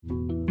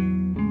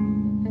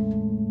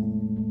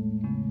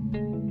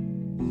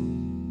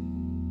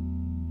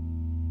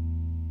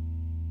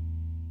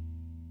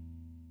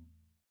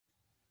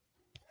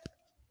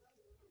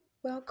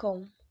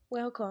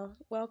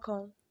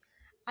welcome.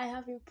 I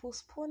have been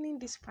postponing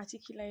this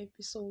particular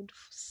episode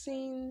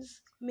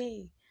since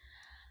May,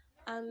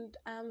 and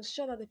I'm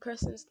sure that the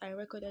persons I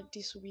recorded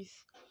this with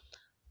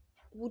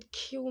would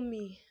kill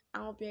me.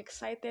 I'll be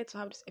excited to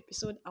have this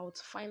episode out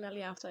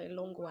finally after a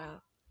long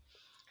while.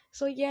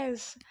 So,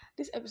 yes,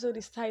 this episode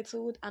is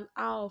titled An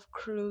Hour of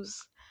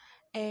Cruise,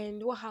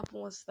 and what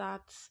happened was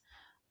that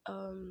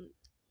um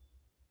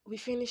we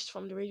finished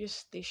from the radio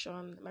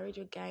station, my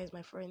radio guys,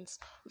 my friends,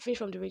 we finished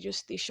from the radio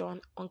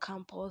station on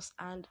campus,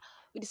 and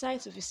we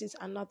decided to visit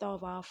another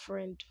of our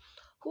friend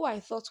who I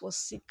thought was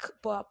sick,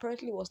 but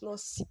apparently was not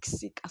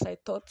sick as I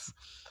thought.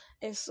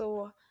 And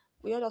so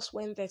we all just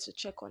went there to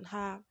check on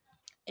her,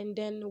 and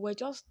then we're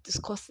just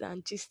discussing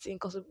and gisting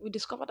because we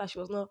discovered that she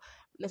was not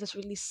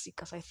necessarily sick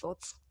as I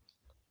thought.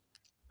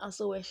 And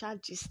so we're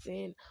chat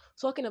gisting,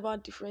 talking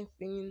about different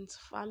things,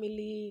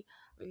 family,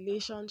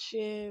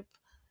 relationship,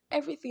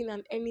 everything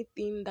and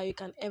anything that you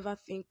can ever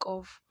think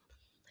of.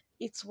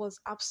 It was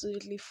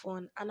absolutely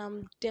fun, and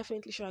I'm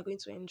definitely sure you're going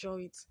to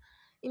enjoy it.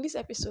 In this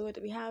episode,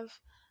 we have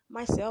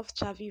myself,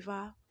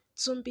 Chaviva,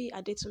 Tumbi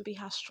Adetumbi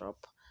Hastrop,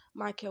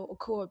 Michael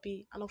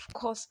Okobi, and of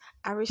course,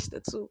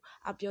 Aristotle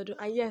Abiodun.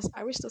 And yes,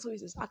 Aristotle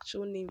is his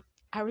actual name,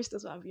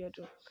 Aristotle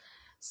Abiodun.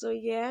 So,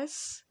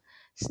 yes,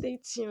 stay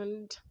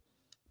tuned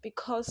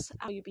because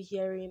how you'll be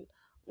hearing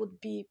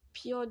would be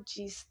pure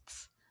gist.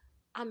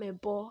 I'm a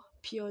bore,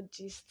 pure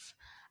gist,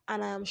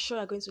 and I am sure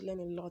you're going to learn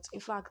a lot. In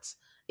fact,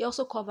 it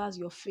also covers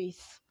your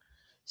faith.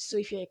 So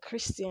if you're a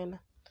Christian,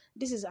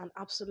 this is an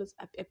absolute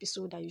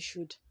episode that you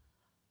should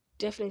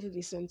definitely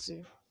listen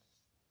to.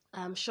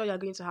 I'm sure you're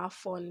going to have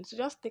fun. So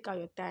just take out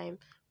your time,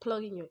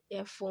 plug in your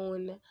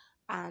earphone,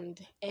 and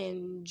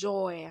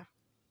enjoy.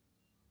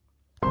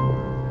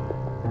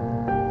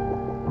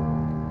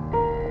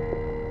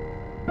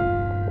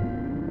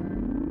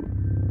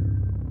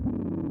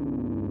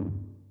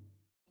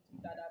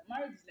 That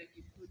marriage is like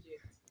a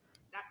project.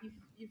 That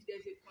if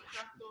there's a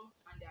contractor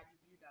and there are the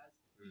builders,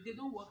 if they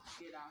don't work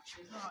together,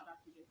 there's no how that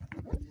project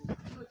is going to work.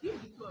 So if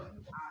the two of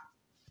you are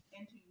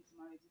entering into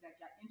marriage, it's like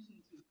you're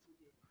entering into a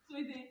project. So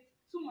it's a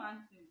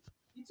two-man thing.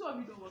 The two of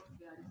you don't work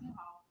together. There's no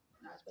how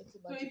that.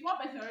 So if one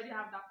person already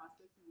have that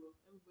perspective of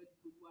everybody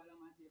go go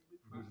alamaje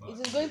breakfast.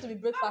 It is going to be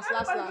breakfast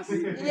last.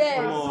 Yes.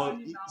 Come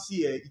on,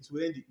 see, it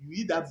will end. You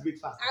eat that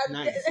breakfast at And-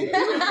 night.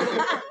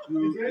 You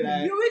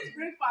eat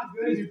breakfast.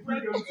 You eat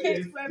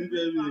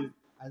breakfast.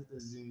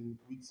 As in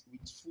with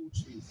full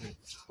trace.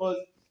 Because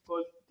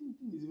the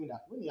thing is even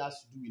that when it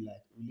has to do with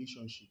like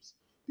relationships,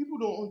 people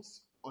don't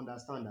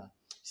understand that.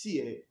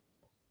 See,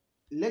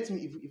 let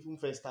me even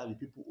first start with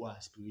people who are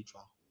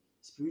spiritual.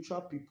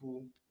 Spiritual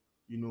people,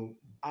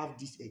 have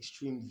this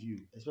extreme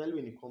view, especially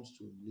when it comes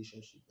to a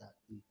relationship that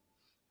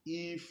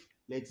if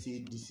let's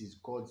say this is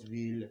God's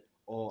will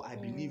or I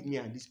believe me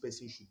and this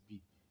person should be,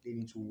 they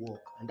need to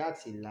work. And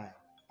that's a lie.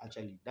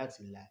 Actually, that's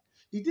a lie.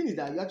 The thing is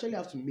that you actually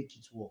have to make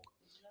it work.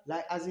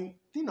 Like as in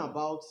thing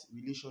about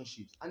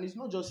relationships, and it's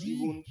not just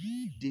even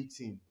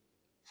dating,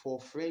 for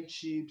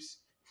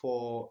friendships,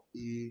 for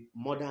a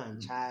mother and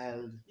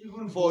child,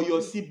 for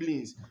your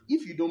siblings.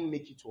 If you don't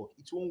make it work,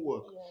 it won't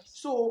work. Yes.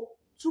 So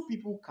two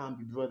people can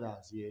be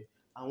brothers here,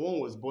 and one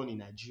was born in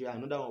Nigeria,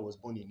 another one was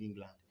born in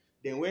England.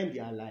 Then when they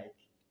are like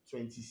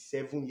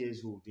 27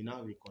 years old, they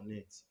now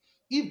reconnect.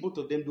 If both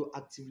of them don't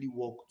actively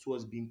work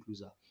towards being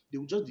closer, they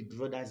will just be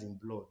brothers in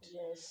blood.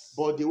 Yes.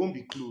 But they won't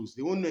be close.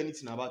 They won't know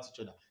anything about each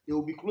other. They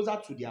will be closer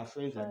to their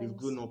friends that they've Friends.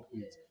 grown up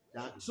with.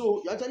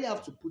 So you actually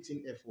have to put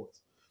in effort.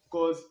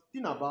 Because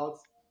thing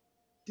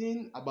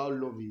about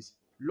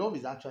love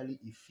is actually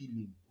a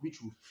feeling which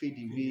will fade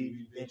away,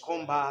 then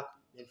come back,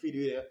 then fade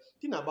away.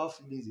 Thing about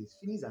feelings is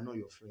feelings are not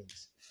your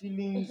friends.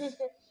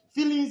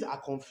 Feelings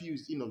are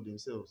confused in of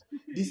themselves.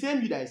 The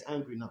same you that is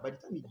angry now, by the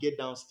time you get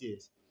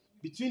downstairs,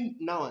 between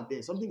now and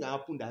then, something can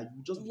happen that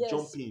you just Yes.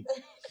 jump in.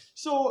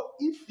 So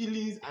if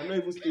feelings are not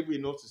even stable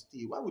enough to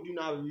stay, why would you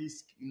now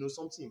risk,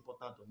 something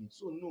important on it?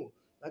 So no, you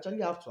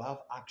actually have to have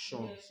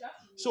action.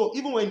 So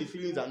even when the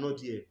feelings are not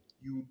there,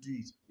 you do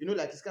it.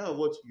 Like it's kind of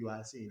what you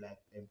are saying, like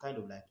kind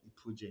of like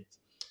a project.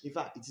 In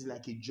fact, it is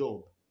like a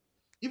job.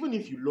 Even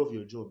if you love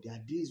your job, there are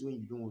days when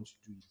you don't want to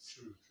do it.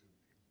 True.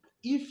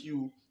 If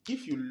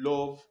you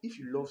love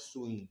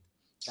sewing,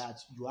 that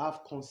you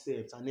have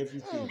concepts and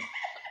everything,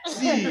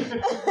 see,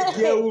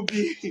 there will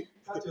be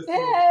Catch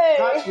yourself.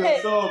 catch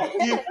yourself.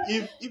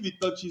 If it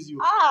touches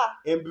you,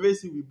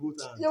 embrace it with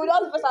both hands. You will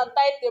just first and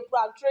tie the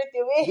and throw it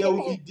away. There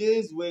will be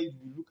days where you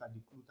look at the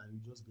clothes and you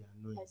just be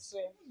annoyed. I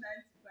swear.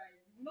 95.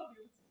 You will not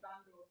be able to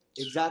stand up.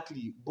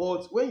 Exactly.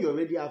 But when you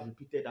already have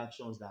repeated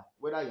actions that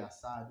whether you're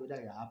sad, whether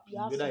you're happy, You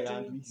have whether to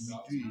you're do angry, it. you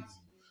will do it.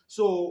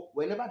 So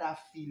whenever that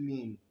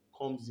feeling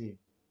comes in,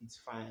 it's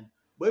fine.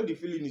 But if the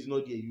feeling is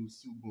not there, you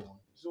still go on.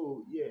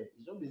 So yeah,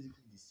 it's just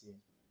basically the same.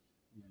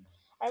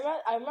 I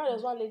remember there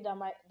was one lady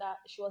that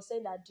she was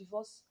saying that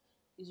divorce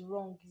is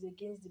wrong, is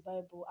against the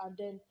Bible, and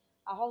then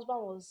her husband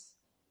was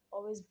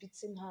always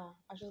beating her.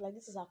 And she was like,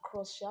 this is her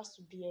cross, she has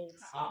to bear it.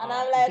 Ah, And ah.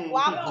 I'm like,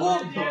 Waku,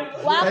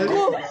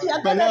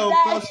 you're gonna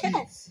die.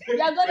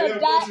 You're gonna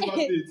die.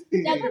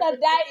 You're gonna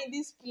die in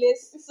this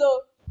place. So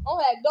I'm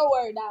like, don't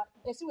worry now.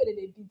 They see where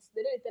they beat.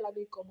 They don't tell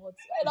me come out.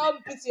 I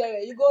don't beat you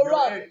anyway. You go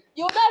run.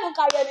 You will not even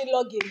carry any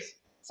luggage.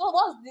 So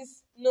what's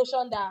this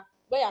notion that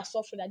when you're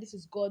suffering that this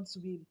is God's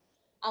will?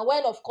 And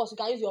when of course you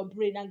can use your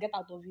brain and get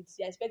out of it.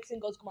 You're expecting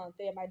God to come and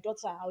tell you, my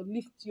daughter, I'll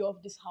lift you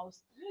off this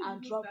house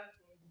and drop.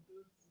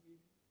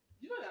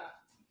 You know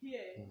that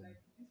here, like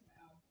this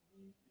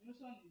the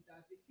notion is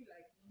that they feel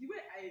like the way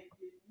they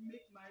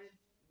make marriage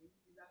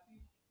is as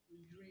if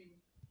we dream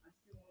and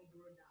see one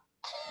brother.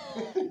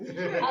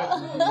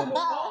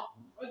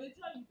 Or they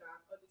tell you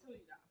that, okay,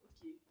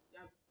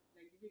 yeah,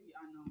 like the way we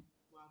are now,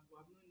 we have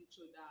known each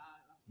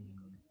other.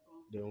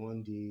 Then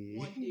one day,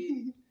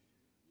 you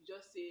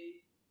just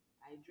say,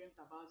 I dreamt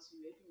about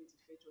you, helping me to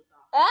fetch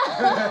water.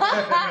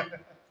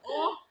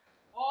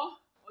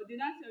 or they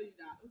not tell you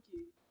that,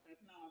 okay, like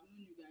now I've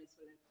known you guys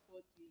for like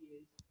 4-3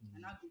 years,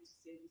 and I go to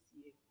service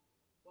here.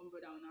 One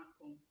brother will not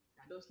come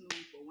that does know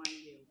me for 1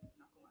 year, will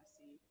not come and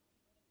say,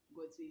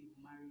 God say you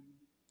will marry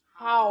me.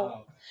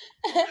 How?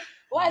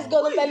 Why is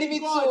God not telling me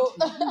to?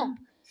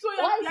 So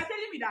you're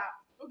telling me that,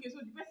 okay,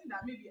 so the person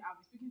that maybe I've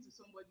been speaking to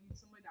somebody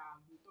that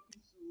I've been talking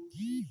to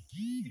 3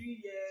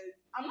 years,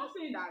 I'm not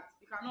saying that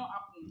it cannot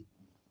happen,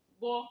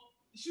 but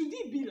should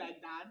it be like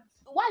that?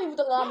 Why are you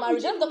talking about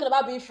marriage? You're not talking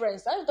about being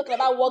friends. You're not talking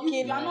about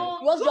working. You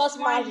was just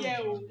married. 1 year.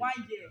 1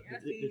 year.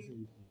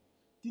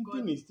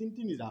 The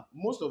thing is that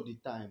most of the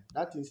time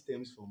that thing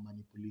stems from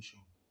manipulation.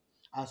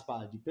 As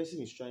per the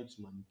person is trying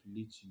to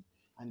manipulate you,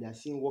 and they are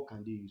saying what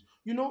can they use.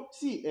 You know,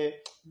 see,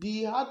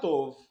 the heart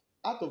of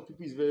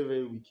people is very,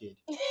 very wicked.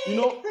 You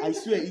know, I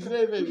swear, it's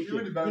very, very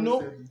wicked. You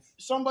know,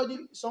 somebody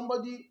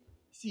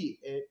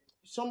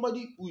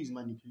who is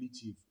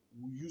manipulative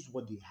will use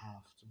what they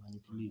have to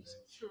manipulate.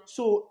 Sure.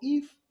 So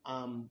if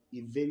I'm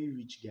a very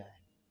rich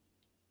guy,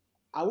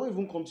 I won't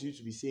even come to you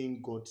to be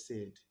saying God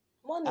said.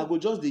 Money. I go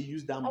just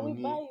use that I will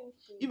money. buy you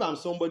food. If I'm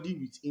somebody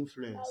with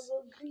influence,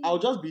 I'll I'll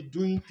just be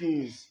doing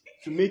things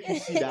to make you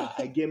see that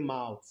I get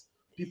mouth.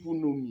 People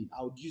know me.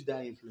 I would use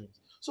that influence.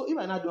 So if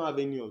I now don't have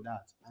any of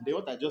that, and then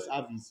what I just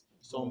have is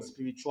some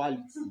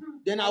spirituality,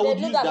 then I would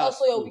use that.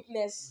 Also your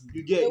weakness.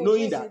 You get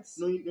knowing that,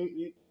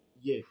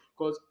 yeah.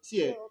 Because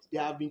see,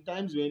 there have been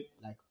times when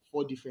like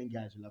 4 different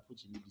guys will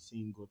approach me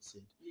saying God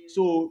said. Yeah.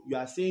 So you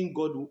are saying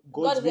God's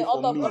is the will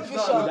author for of me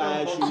confusion. that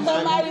I should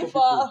Marry marry for.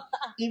 people.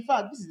 In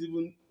fact, this is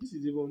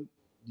even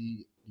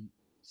the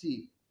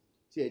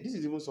this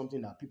is even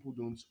something that people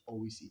don't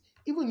always say.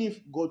 Even if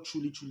God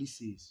truly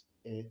says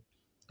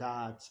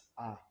that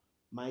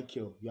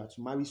Michael, you have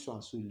to marry so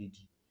and so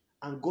lady,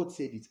 and God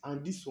said it,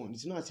 and this one,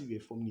 it's not as if you're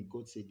from me,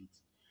 God said it,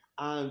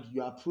 and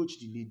you approach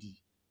the lady,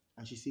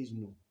 and she says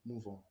no,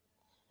 move on.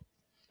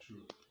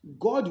 True.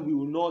 God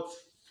will not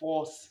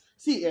force.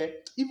 See,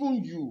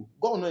 even you,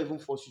 God will not even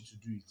force you to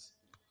do it.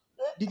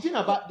 The thing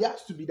about there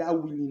has to be that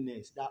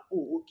willingness that,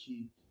 oh,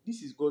 okay,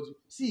 this is God's will.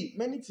 See,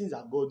 many things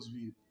are God's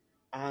will.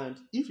 And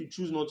if you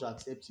choose not to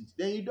accept it,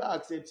 then you don't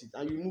accept it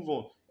and you move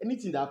on.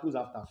 Anything that happens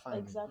after, fine.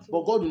 Exactly.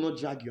 But God will not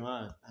drag your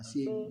hand and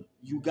say,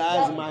 you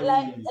guys marry.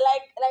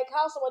 Like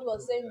how somebody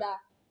was saying that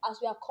as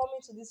we are coming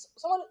to this,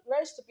 someone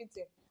very stupid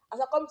thing. As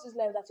I come to this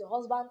life, that your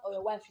husband or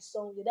your wife is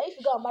somewhere. That if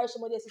you go and marry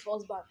somebody else's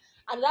husband,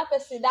 and that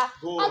person that,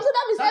 and so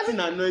that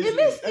means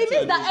it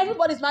means that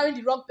everybody's marrying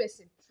the wrong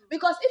person.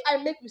 Because if I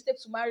make mistake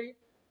to marry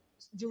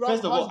the wrong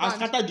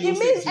husband, it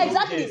means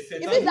exactly.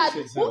 It means that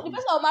the person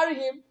that will marry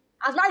him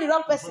has married the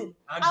wrong person.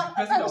 And the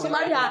person that will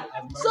marry her.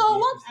 So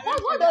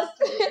what does?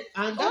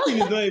 And that thing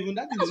is not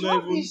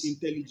even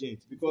intelligent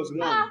because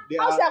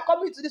how should I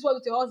come into this world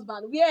with your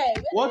husband?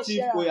 What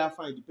if we are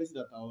fine? The person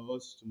that I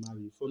was to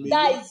marry for me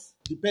dies.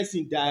 The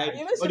person died,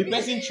 or the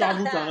person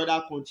traveled to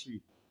another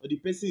country, or the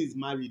person is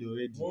married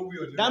already.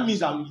 That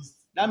means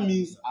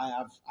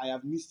I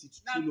have missed it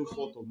through no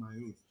fault of my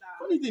own.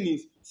 Funny thing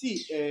is,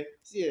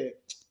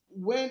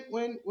 when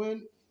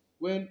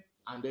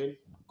and then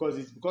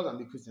because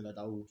I'm a Christian that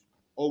I would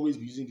always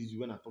be using this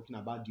when I'm talking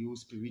about the whole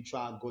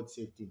spiritual God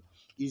said thing,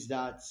 is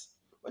that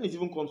when it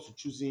even comes to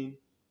choosing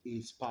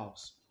a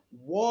spouse,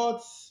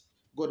 what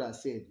God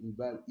has said in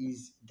the Bible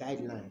is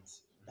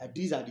guidelines. That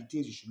these are the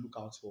things you should look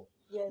out for.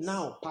 Yes.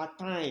 Now, part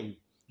time,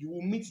 you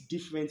will meet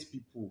different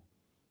people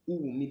who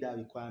will meet that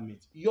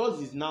requirement. Yours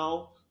is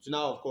now,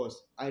 of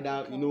course,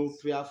 either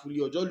prayerfully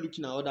or just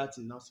looking at other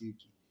things now say,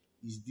 okay,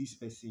 is this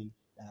person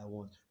that I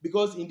want?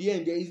 Because in the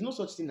end, there is no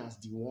such thing as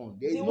the one.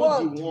 There is the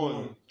one.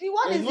 The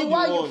one is the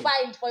one you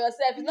find for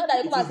yourself. It's not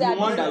that you come and say,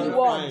 I'm the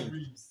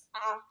one.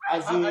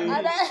 As in,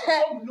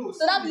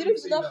 so that the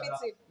ribs is not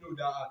fitting. No,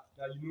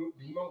 that the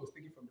woman was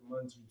taken from the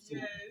man's rib. So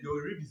your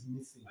rib is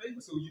missing.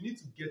 So you need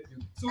to get the.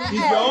 So it's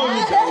your own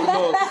rib that will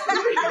not.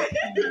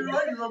 If you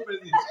marry the wrong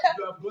person,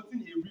 you have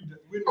gotten a rib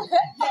that will not fit.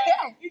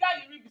 Either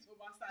the rib is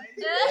oversized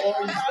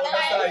or it's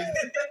oversized.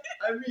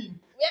 I mean,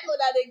 where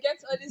would they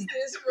get all these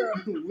things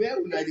from? Where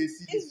would they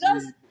see it's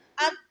just,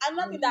 and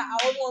another thing that I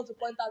also want to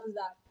point out is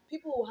that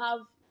people will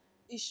have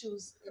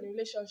issues in a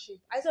relationship,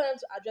 I tell them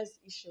to address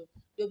the issue.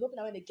 They'll be hoping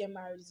that when they get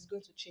married, it's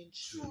going to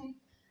change. True.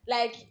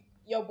 Like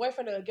your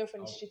boyfriend or your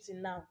girlfriend is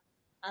cheating now,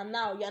 and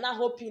now you're not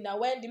hoping that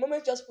when the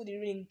moment you just put the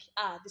ring,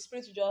 the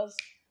spirit will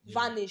just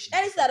vanish.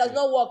 Anything that does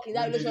not work in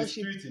that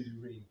relationship, The spirit in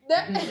the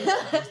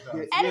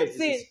ring.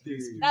 anything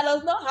that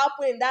does not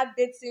happen in that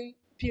dating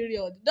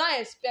period,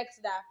 don't expect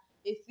that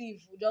a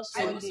thief will just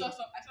I one day. saw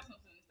something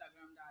on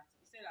Instagram that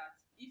he said that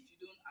if you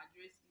don't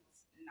address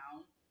it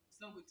now,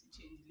 it's not going to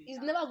change later.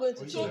 It's never going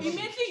to So change.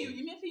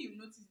 immediately you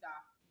notice that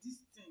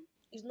this thing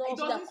It's not it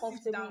something that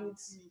doesn't sit down comfortable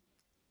with with. me.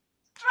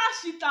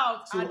 Trash it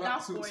out So, at that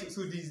so, point.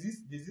 so there's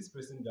this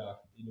person that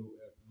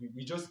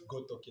we just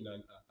got talking, and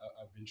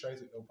I've been trying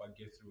to help her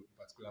get through a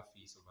particular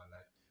phase of her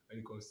life when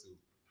it comes to.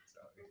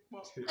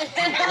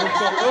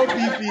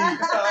 OPP,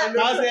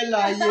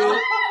 counselor,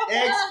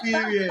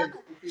 experience.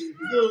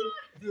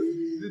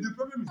 So the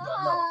problem is that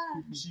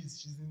now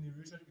she's in a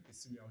relationship with a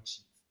serial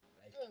cheat.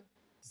 Like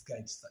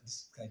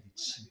this guy they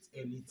cheat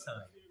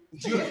anytime.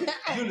 Do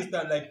you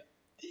understand? Like,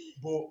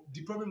 but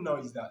the problem now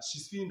is that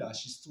she's feeling that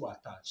she's too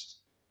attached.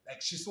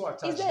 Like she's so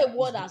attached. Is there a that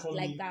word it's that's like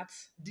becoming- that?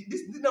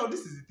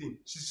 This is the thing.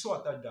 She's so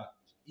attached that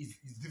it's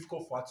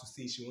difficult for her to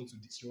say she wants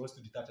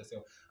to detach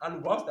herself.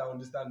 And whilst I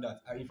understand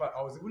that, in fact,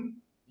 I was even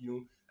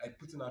like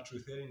putting her through,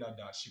 telling her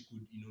that she could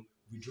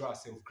withdraw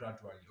herself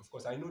gradually. Of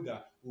course, I know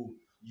that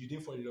you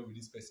didn't fall in love with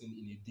this person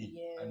in a day,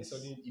 and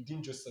it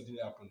didn't just suddenly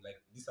happen. Like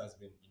this has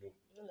been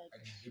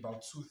like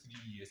about 2-3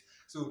 years.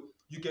 So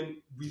you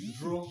can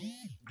withdraw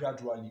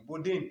gradually,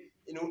 but then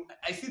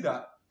I see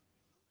that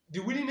the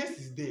willingness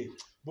is there,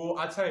 but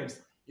at times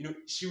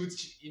she would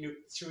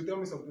tell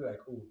me something like,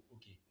 oh,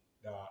 okay,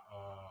 that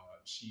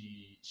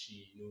she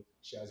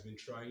has been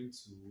trying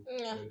to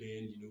then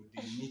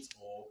they meet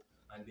up,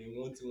 and then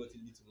one thing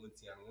lead to one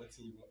thing, and one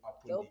thing will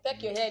happen. They'll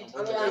peck your head.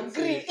 And You're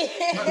angry.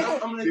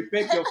 I'm like, They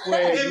peck your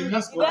forehead. You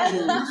lose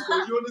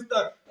control. you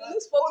understand?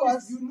 Lose All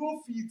focus. this, you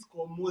know fit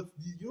comot,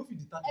 you know fit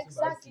detach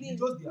yourself. Exactly. You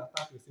just dey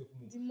attack yourself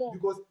more. The more.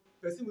 Because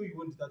person wey you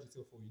wan detach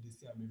yourself from, you dey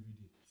see am every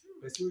day.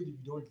 Person wey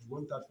you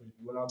want touch from,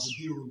 you wanna go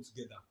dey room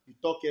together. You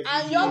talk every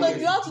And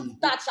day. you have to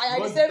touch and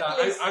you're in the same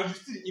place. And you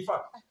still, in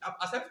fact,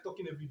 aside from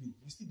talking every day,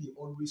 you still dey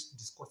always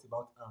discuss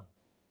about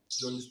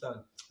you understand?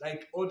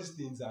 Like all these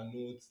things are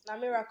not. Na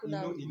miracle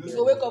now. You know You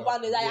go wake up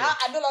and yeah. say,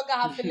 I no longer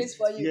have feelings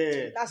for you.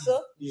 Yeah. That's so.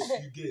 You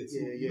get, so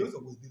Yeah. you're not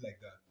supposed to be like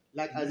that.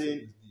 Like You're as not in,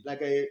 supposed to be. like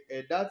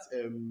that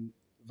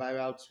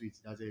viral tweet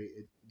that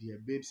the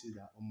babe says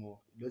that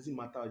it doesn't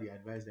matter the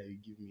advice that you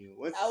give me.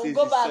 Once I will he says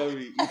go he's back.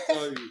 sorry, he's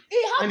sorry.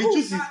 It And the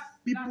happens. truth is,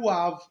 people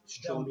have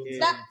strong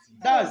head.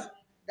 That-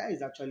 That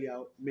is actually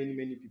how many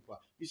people are.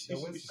 You see,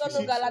 Then when you she- see, Because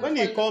no gala when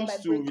before it you comes my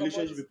to brain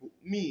relationship comot.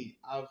 people,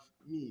 I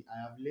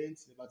have learned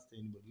never to tell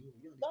anybody.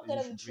 You and Don't this tell them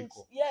person the should break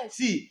truth. up. Yes.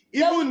 See, They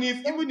will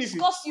even if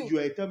discuss you.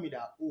 you tell me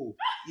that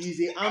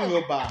he's a arm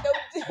robber,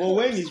 They but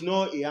when he's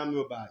not a arm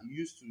robber, he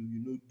used to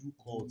do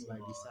calls like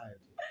the side.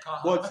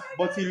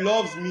 But he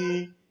loves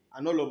me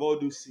and all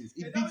those things.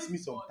 It beats me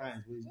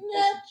sometimes, but it's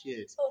because he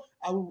cares.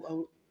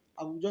 Oh.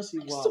 I will just say,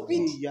 wow, Stupid.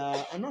 hey,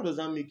 yeah. And how does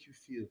that make you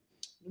feel?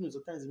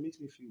 Sometimes it makes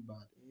me feel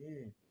bad.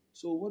 Yeah.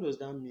 So what does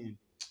that mean?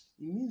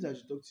 It means I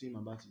should talk to him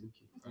about it.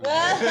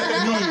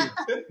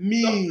 Okay.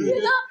 me.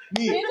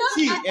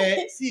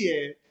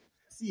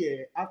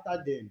 See,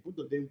 after them, both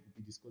of them could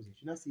be discussing.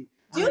 She now say,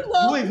 Do you you know?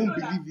 won't even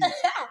believe it.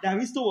 That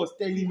Risto was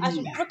telling me I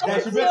should break up that I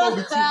should with break you. up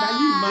with you.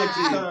 Can you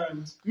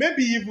imagine?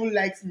 Maybe he even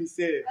likes me,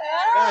 sir.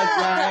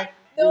 That's why.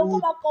 They will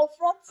come and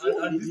confront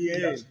you. And this thing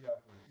Yeah. actually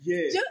happened.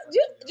 Yeah.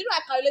 Do you know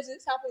I can relate to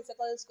this? Happened in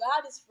secondary school. I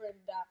had this friend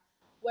that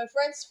were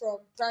friends from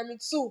primary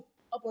 2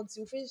 up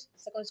until we finished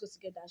secondary school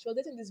together. She was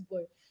dating this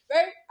boy.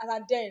 Very as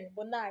a then,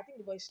 but now I think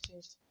the boy's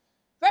changed.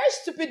 Very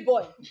stupid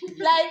boy.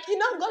 Like,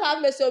 God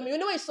have mercy on me.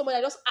 Whenever he's someone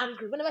that's just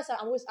angry, whenever I say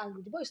I'm always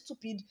angry, the boy is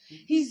stupid.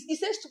 He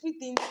says stupid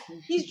things.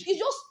 He's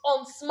just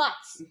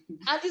unsmart.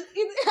 And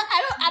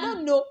I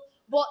don't know.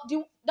 But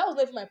that was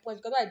not even my point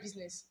because my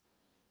business.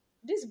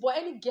 This boy,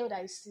 any girl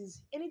that he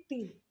sees,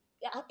 anything,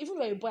 even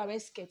when you're a boy, I wear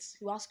skirts,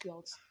 he will ask you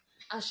out.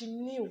 And she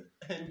knew.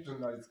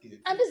 Don't like kids.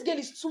 And this girl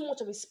is too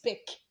much of a spec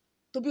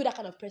to be that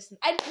kind of person.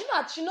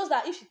 She knows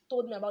that if she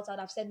told me about her, I'd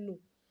have said no.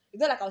 It's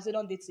not like I would say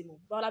don't date him.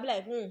 But I'd be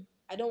like,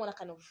 I don't want that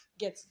kind of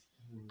get.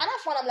 And that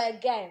one, I'm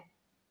like, guy,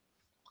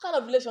 what kind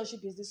of relationship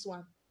is this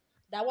one?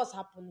 That was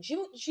happening. She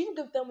even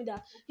kept telling me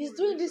that he's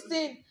doing this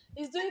thing.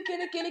 He's doing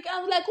kene. I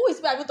was like, who is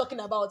people talking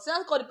about? So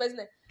I called the person.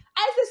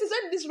 I said, since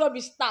when did this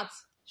rubbish start?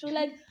 She was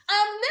like,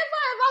 I'm never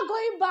ever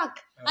going back.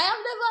 I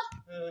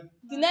am never.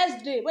 The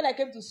next day, when I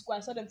came to school, I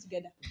saw them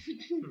together.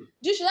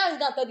 You should have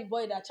tell the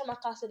boy that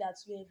Chamaka said that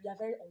we are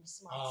very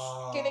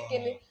unsmart.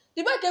 Kene.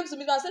 The boy came to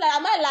me and said, like,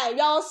 am I lying?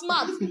 You are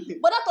unsmart.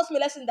 But that taught me a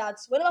lesson that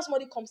whenever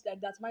somebody comes like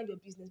that, mind your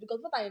business. Because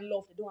people are in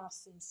love, they don't have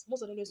sins.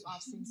 Most of them don't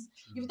have sins.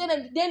 If you tell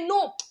them, they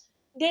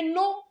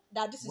know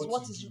that this is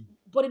what is,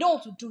 but they don't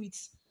want to do it.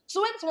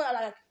 So when someone are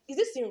like, is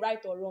this thing right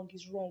or wrong?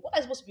 It's wrong. What are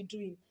you supposed to be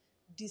doing?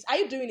 This. Are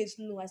you doing it?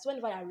 No. I said,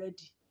 whenever you're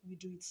ready, you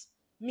do it.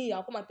 Me,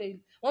 I'll come and tell you.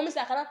 One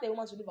mistake, I cannot tell a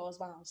woman to leave her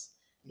husband's house.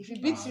 If he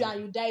beats you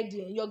and you die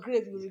there, in your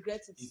grave, you will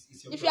regret it.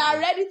 It's your If you are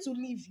problem. ready to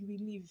leave, you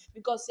will leave.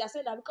 Because you are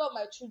saying that because of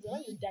my children,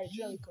 when you die,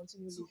 children will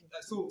continue So, living.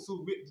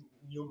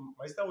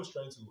 my sister was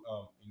trying to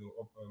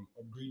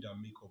upgrade her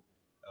makeup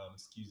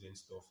skills and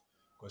stuff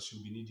because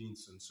she'll be needing it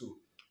soon. So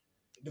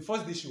the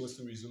first day she was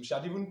to resume, she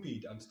had even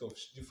paid and stuff.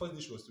 The first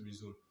day she was to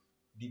resume,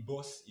 the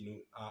boss,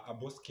 our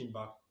boss came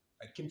back.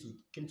 I came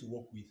to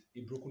work with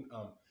a broken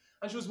arm,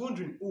 and she was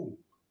wondering, oh,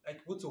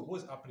 like what's up,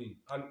 what's happening?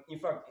 And in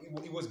fact,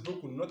 it was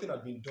broken. Nothing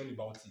had been done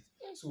about it.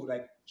 So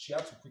like she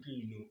had to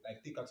quickly,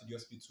 like take her to the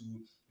hospital.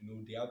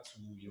 They had to,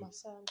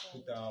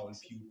 put her on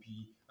POP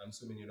and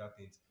so many other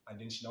things. And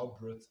then she now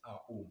brought her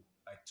home,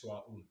 like to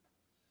her home.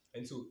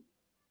 And so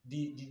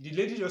the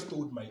lady just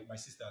told my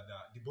sister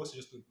that, the boss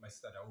just told my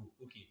sister that, oh,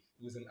 okay,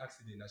 it was an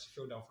accident and she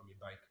fell down from a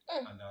bike.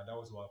 And that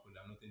was what happened,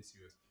 and nothing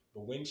serious.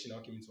 But when she now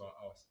came into our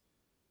house,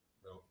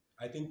 well,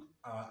 I think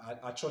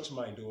our church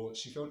mind, or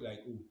she felt like,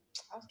 oh,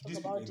 this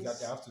people,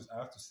 exactly, I have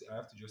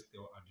to just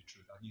tell her the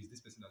truth. At least this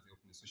person has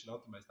helped me. So she now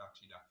told my sister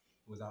actually that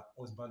it was her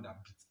husband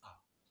that beat her.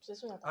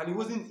 And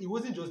it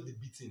wasn't just the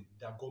beating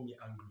that got me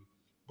angry,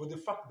 but the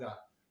fact that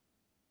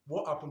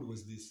what happened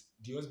was this: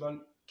 the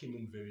husband came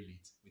home very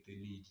late with a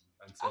lady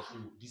and said,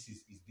 "Oh, this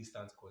is his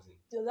distant cousin."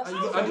 And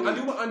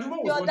the woman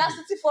was the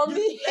audacity for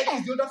me.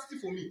 It's the audacity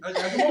for me. And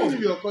the woman Even was if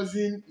your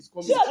cousin is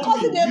coming, See your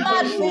cousin, they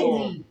mad sure.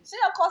 me. See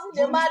your cousin,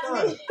 they mad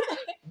me.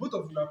 Both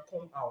of you have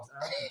come out.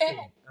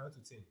 I have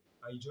to tell.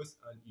 And you just,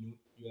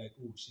 you're like,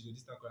 oh, she's a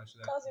distant cousin. She's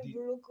like, Cousin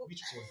Buruku.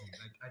 which cousin?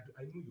 Like,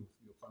 I know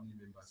your family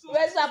members.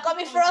 Where's that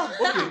coming from?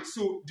 Okay,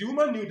 so the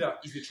woman knew that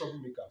he's a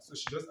troublemaker. So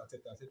she just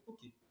accepted and said,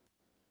 okay.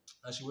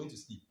 And she went to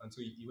sleep. And so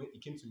he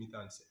came to meet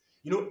her and said,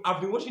 I've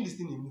been watching this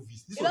thing in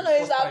movies. This You was don't the know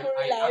first it's time happening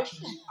I in life.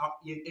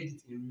 actually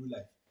edit in real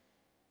life.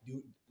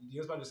 The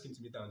husband just came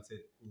to meet her and said,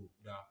 oh,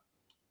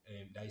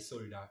 that he's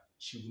sorry that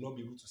she will not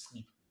be able to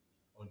sleep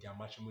on their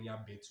matrimonial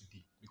bed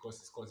today because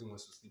his cousin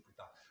wants to sleep with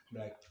her.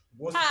 I'm like,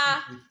 wants to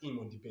sleep with him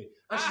on the bed.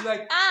 And she's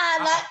like,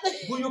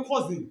 but your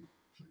cousin,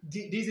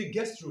 there's a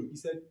guest room. He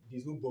said,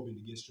 there's no bulb in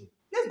the guest room.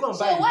 Let's go and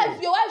buy a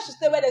bulb. Your wife should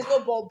stay where there's no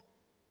bulb.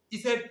 He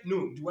said,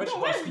 no, the wife should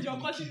go where and would sleep your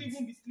with the cousin kids.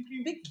 even be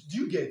sleeping? Do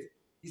you get?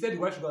 He said the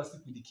wife should go and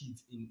sleep with the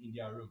kids in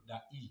their room.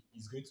 That he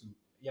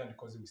and the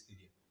cousin will stay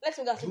there. Let's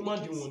go and The sleep woman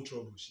with didn't kids. want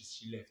trouble.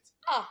 She left.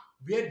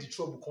 Where Where the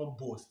trouble come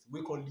burst,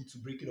 we can lead to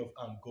breaking of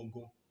arm,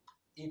 gongo.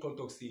 In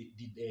contact say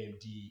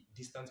the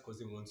distant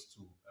cousin wants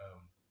to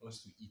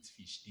eat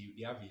fish.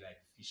 They have a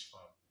fish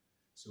farm,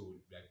 so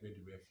like where they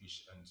rear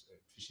fish and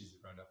fishes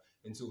rather.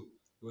 And so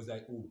it was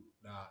like, oh,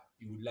 that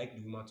he would like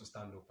the woman to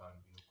stand up and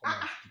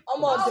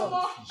come and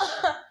smoke fish.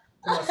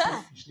 Come and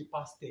smoke fish. They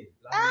past 10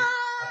 at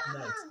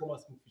night. Come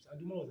and smoke fish. And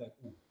the woman was like,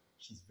 oh,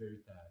 she's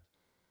very tired.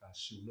 That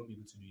she will not be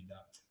able to do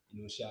that.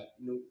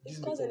 This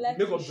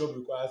makeup job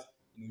requires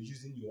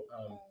using your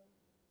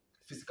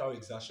physical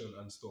exertion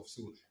and stuff.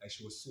 So like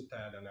she was so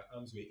tired and her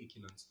arms were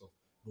aching and stuff.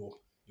 But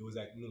it was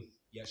like, no,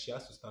 yeah, she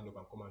has to stand up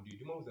and come and do it.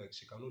 The woman was like,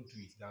 she cannot do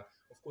it. That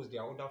of course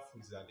there are other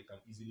foods that they can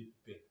easily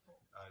prepare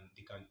and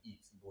they can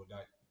eat, but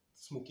that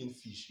smoking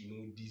fish,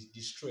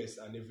 the stress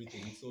and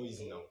everything, it's not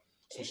easy now.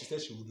 So she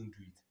said she wouldn't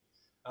do it.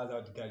 As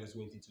how the guy just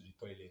went into the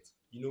toilet.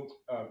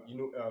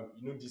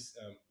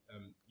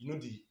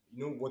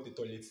 What the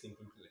toilet sink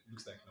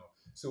looks like now.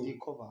 So The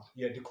cover.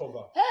 Yeah, the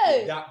cover.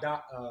 Hey! That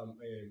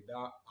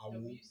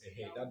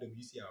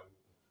WC awu,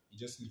 he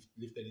just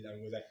lifted it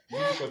and was like,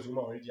 maybe because the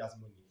woman already has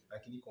money,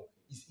 like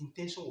his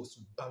intention was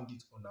to bang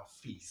it on her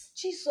face.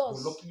 Jesus. But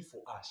luckily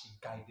for her, she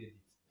guided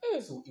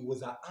it. So it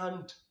was her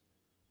hand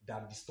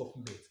that the stuff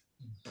met.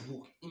 It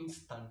broke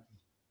instantly.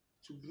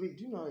 To break,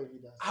 do you know how heavy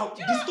that? How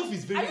this stuff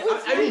is very.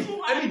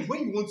 I mean,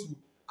 when you want to.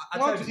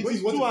 When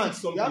you want to fix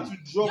something, you have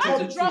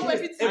to drop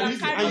everything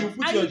and you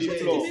put it on the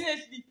floor.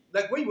 Immediately.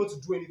 Like when you want to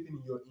do anything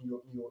in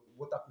your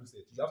water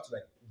closet, you have to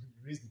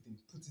raise the thing,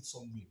 put it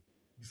somewhere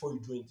before you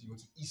do anything.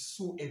 It's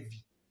so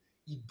heavy.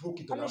 It broke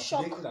it on I'm her.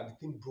 shocked. That the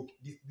thing broke.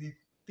 The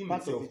thing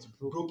Part of itself it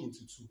broke. broke into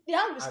two. The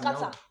hand will And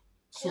scatter.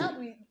 now-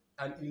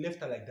 and he left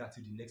her like that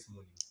till the next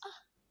morning.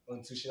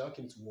 Until she now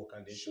came to work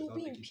and then she was now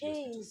She'll be taken in to the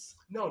hospital. pains.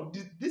 Now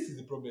this is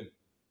the problem.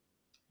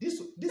 This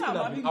thing Yeah, has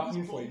but been I mean,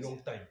 happening this for a point. long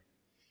time.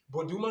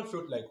 But the woman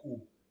felt like,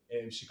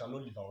 she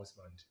cannot leave her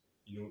husband.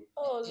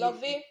 Oh,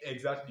 lovey.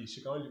 Exactly.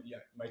 She cannot leave. Yeah,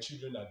 my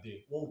children are there.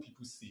 What will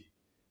people say?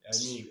 I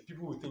mean,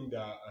 people will think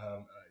that,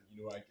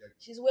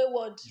 She's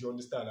wayward. you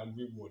understand, I'm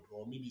wayward,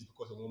 or maybe it's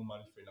because of one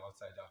man friend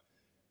outside that.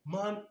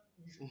 Man,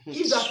 if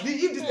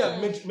this thing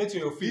had met you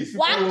in your face,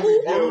 Waku. people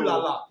will be, oh la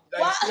la.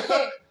 Waku.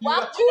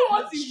 Do you know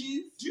what it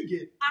means? Do you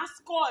get?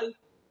 Ask all.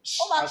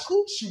 Oh my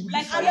cool. She would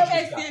Like literally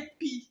just die.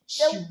 ASAP.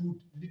 She would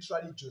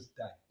literally just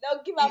die.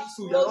 They'll give her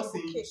So you're not rose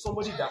saying bouquet.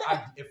 somebody that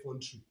had the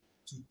F1 tree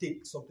to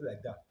take something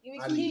like that. He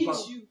will and kill you you.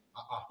 can't- You.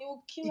 He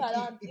will kill her.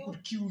 and It he will-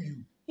 could kill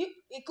you.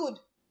 He could.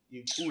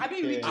 You could I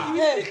mean, we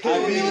care. kill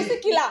Hey, you. he will still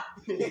kill her.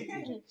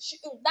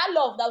 That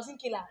love that will still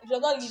kill her. If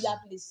you're not leave that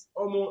place.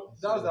 That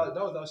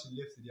was how she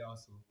left the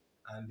house. So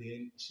And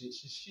then she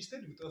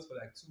stayed with us for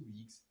like 2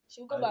 weeks.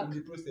 She'll go And back. in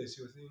the process,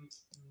 she was saying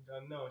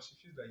that now she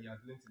feels like he has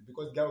learned it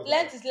because the guy was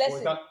Learnt like, his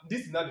lesson.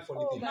 this is not the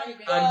funny Oh thing. my And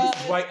And God.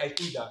 this is why I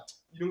think that,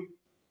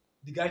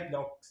 the guy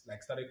now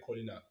like started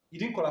calling her. He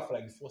didn't call her for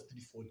like the first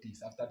 3-4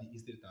 days after the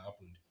incident that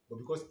happened. But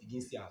because he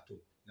didn't see her at all,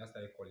 he now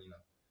started calling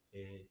her.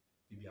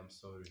 Baby, I'm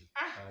sorry.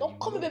 Don't you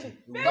call me will not baby.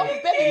 do- you will Don't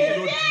not- baby you me.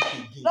 will not do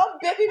it again. Don't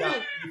baby That,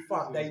 me. in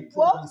fact, that he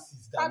What?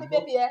 promises that, Can't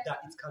baby, eh? that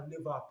it can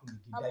never happen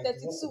again. I'm That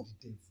it's work 32. of the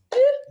devil.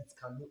 It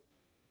cannot.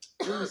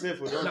 When you say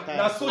for don't Now,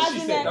 time. so As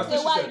she in, said. say, That's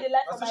what why she you said. dey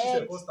lie That's for what my she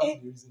said. head? First starting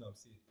the reason I'm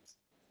saying.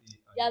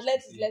 He has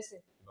learnt his lesson.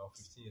 About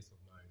 15 years of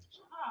marriage.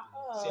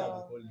 Ah. See how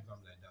they all live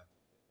am like that.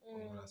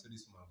 So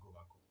this woman go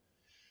back home.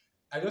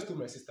 I just told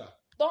my sister.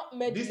 Don't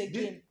meddle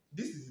again.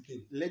 This is the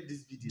thing. Let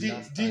this be the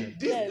last time.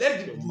 Yes.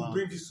 Let Your you mouth.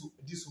 bring this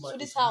woman To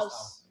this into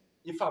house.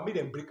 In fact, make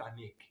them break her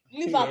neck.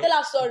 Leave her. Tell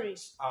her sorry.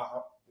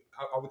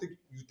 I will take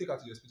her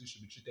to the hospital.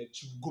 She'll be treated.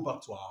 She will go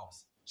back to her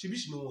house. She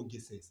no one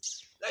get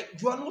sense.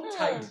 Like you are not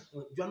tied.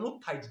 You are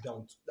not tied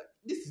down. Like,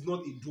 this is not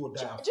a do or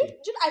die affair.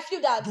 I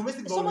feel that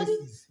Domestic somebody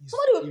violence is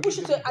will push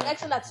you to an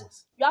extent that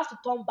you have to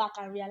turn back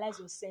and realize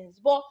your sins.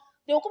 But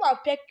they will come and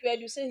peck you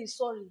and you say he's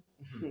sorry.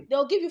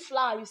 They'll give you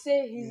flour. You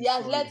say he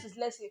has sorry. learnt his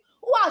lesson.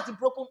 Who has the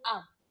broken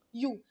arm?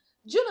 You.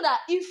 Do you know that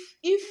if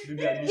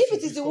Maybe I miss it you,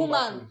 is please the come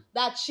back woman home.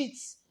 that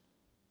cheats,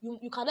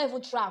 you cannot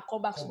even try and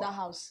come back to that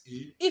house.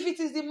 If it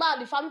is the man,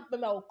 the family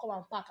member will come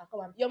and pack and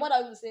come and your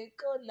mother will say,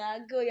 "Go now,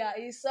 go yeah,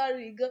 he's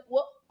sorry, go."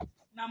 What?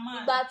 Na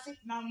man. Igbati.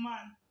 Na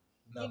man.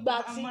 Now, Na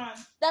Igbati. man.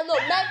 That no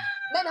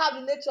men have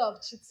the nature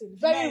of cheating.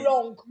 Very Men.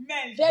 wrong.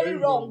 Men. Very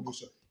wrong.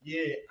 notion.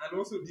 Yeah, and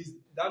also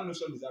that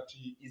notion is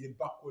actually a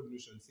backward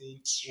notion saying,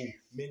 oh,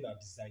 men are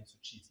designed to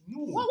cheat.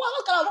 No.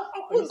 What kind of How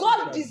can would you say God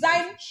men are design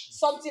designed to cheat?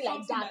 something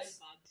like Something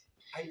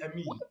that? I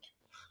mean,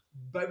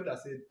 Bible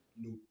has said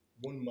no,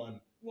 one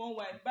man. One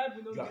wife.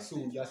 Bible no get So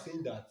sense. you are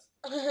saying that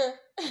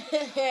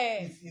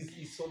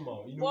it's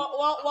somehow,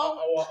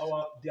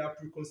 there are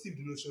preconceived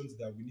notions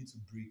that we need to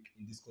break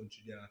in this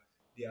country.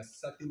 There are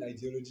certain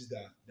ideologies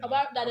that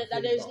About that, are that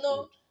very there is no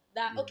backward.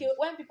 that Yeah. okay.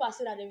 When people are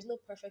saying that there is no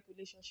perfect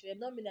relationship, it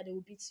don't mean that they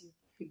will beat you.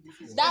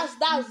 Yeah.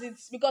 That's it.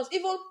 Because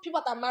even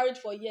people that are married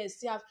for years,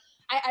 still have.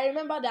 I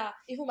remember that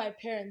even my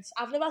parents,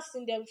 I've never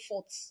seen them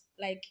fought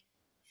like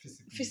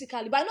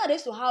physically, but I know they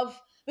used to have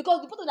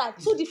because the people that are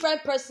two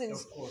different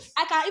persons. Of course.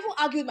 I can even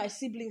argue with my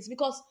siblings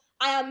because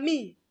I am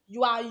me,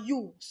 you are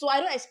you. So I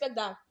don't expect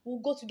that we'll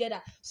go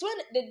together. So when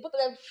they both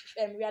of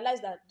them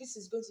realize that this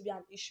is going to be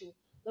an issue,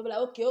 they'll be like,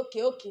 okay.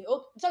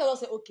 Instead of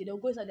say okay, they'll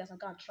go inside there and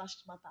kind of trash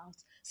the matter out.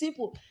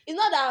 Simple. It's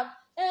not that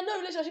no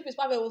relationship is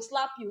perfect. We'll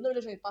slap you. No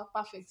relationship is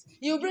perfect.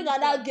 You bring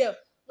another girl.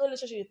 No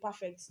relationship is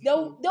perfect.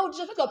 They'll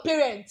disrespect your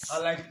parents.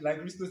 And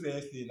like Risto said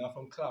yesterday, now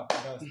from clap.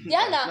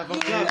 Yeah, Now nah. from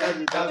class,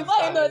 that's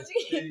Before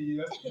you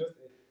know,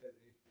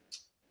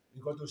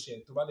 you got to share.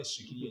 To buy the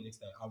shaking next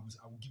time, I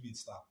will give it a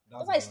slap.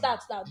 that's how it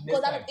starts now. The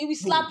Because next time, it will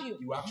slap you.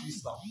 You will actually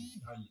slap you.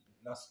 And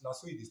that's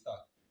so it start.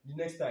 The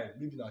next time,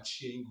 maybe not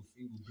cheering,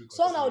 it will break.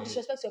 So us now in the head.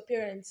 disrespect your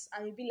parents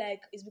and you'll be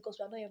like, it's because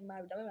we are not yet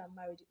married. And when we are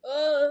married,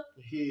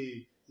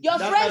 Hey, Your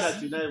that friends- time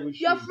that you not even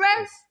your show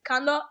friends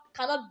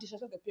cannot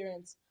disrespect your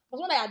parents. But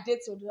when they are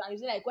dating, and you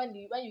say like when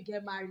you get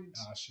married,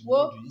 She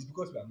Whoa. will do it. It's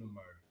because we are not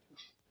married.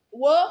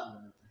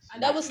 whoa, And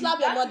They that will slap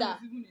your that mother.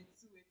 is even a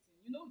two-way thing.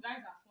 You know,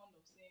 guys are fond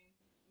of saying,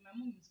 "My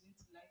mom is going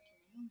to like you.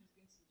 My mom is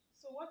going to."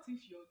 So what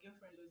if your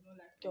girlfriend does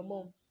not like your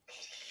mom.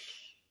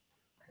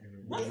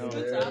 What is No,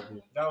 going to yeah.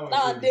 happen? That was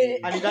Nowadays.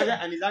 And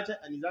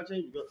it's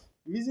actually because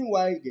the reason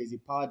why there's a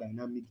power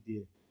dynamic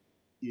there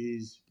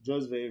is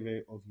just very,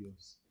 very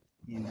obvious.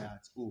 In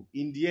that,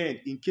 in the end,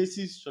 in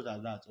cases such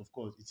as that, of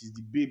course, it is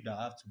the babe that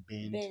have to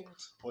bend Bend.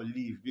 or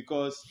leave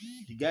because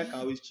the guy can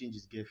always change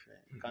his girlfriend,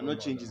 he cannot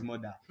change his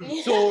mother.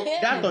 Yeah. So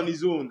that on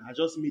his own has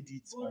just made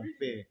it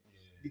unfair.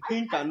 The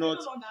king cannot.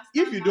 I don't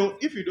understand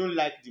If you don't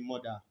like the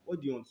mother,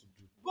 what do you want to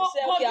do?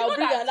 Say, okay, I'll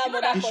bring another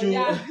mother for you.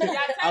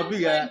 I'll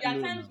bring There are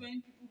no, times no. when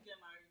people get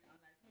married and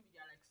like maybe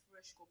they are like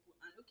fresh couple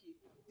and okay,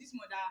 this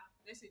mother,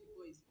 let's say the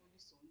boy is the only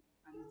son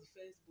and is the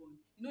firstborn.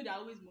 You know, they're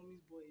always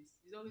mommy's boys.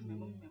 It's always my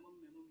mommy, my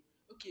mommy, my mommy.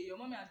 Okay, your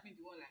mommy has been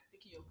the one like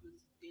taking your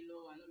clothes to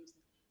tailor and all those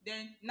things.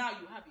 Then now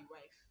you have a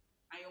wife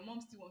and your mom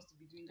still wants to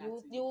be doing that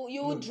thing.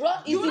 You will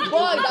draw. It's You the will boy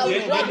not- that will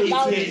Yeah, draw yeah, the yeah,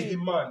 boundary. It's the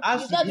man.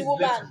 Has It's to not be the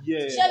woman.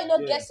 yeah, Sure, you know,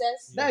 yeah. get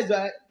sense. That is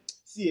why,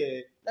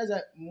 that's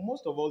why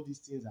most of all these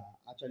things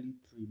are actually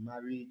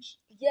pre-marriage.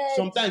 Yeah.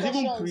 Sometimes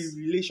even discussions.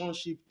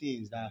 pre-relationship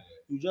things that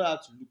you just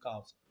have to look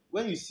out.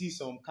 When you see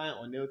some kind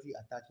of unhealthy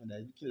attachment that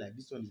is looking like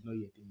this one is not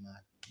yet a man,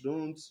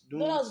 don't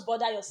Don't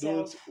bother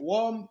yourself.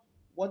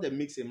 what that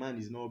makes a man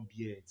is not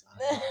beard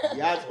and he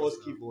has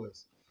husky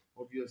voice.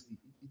 Obviously,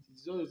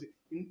 it's always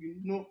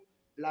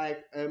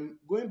like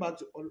going back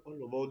to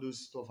all those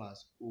stuff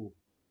as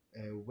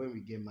when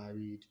we get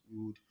married, we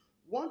would.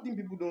 One thing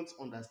people don't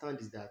understand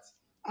is that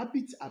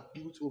habits are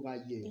built over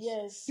years.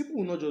 Yes. People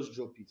will not just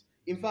drop it.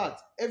 In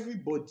fact,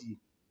 everybody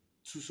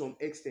to some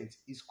extent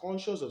is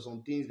conscious of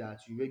some things that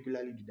you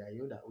regularly do that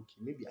you know that okay,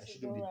 maybe I This is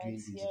shouldn't be not doing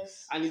right, this.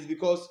 yes. And it's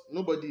because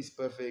nobody is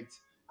perfect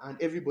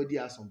and everybody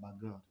has some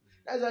background.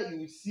 That's why you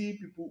will see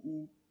people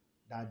who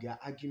that their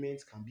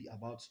arguments can be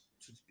about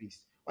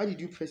toothpaste. Why did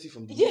you press it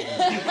from the bottom?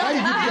 Why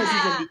did you press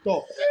it from the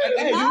top?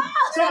 Why did you,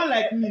 someone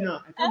like me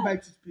now, I can't buy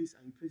toothpaste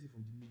and you press it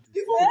from the middle.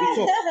 From the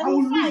top. I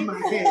will lose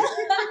my hair.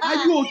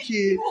 Are you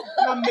okay?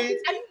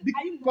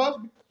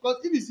 Because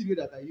if you see the way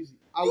that I use it,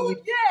 I will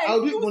do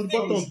it from the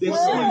bottom. Then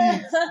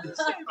pull it.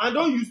 And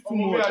don't use too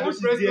much.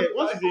 Once it's there,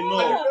 once it's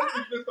enough.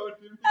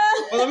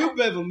 But some people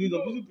press from the middle,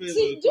 some people press from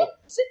See, the top.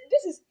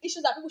 this is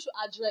issues that people should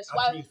address.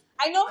 Why?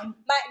 I know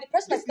the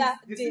person This that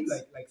is did,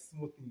 like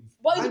small things.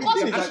 but And it's the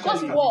thing is because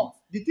actually- war.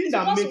 The thing It's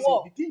that because makes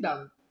war. it, the thing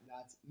that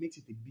makes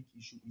it a big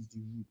issue is the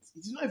root. It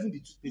is not even the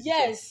toothpaste.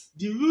 Yes.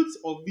 The root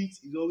of it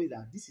is always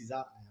that this is how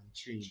I am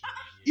trained.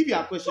 If you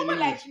are questioning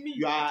Someone like it, me,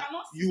 you I are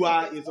cannot you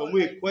are see in it some all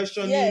way like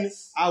questioning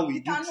Yes. how we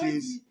It do cannot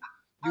things. be-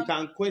 You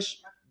can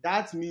question.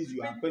 That means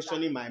you are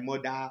questioning my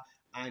mother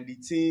and the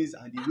things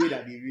and the way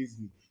that they raised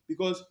me.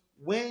 Because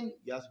when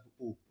you ask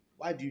people, oh,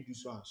 why do you do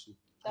so and so?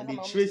 And That's they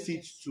how my mom trace did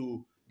it it.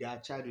 to their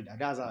childhood. And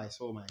that's how I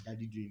saw my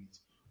daddy doing it.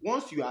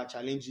 Once you are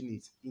challenging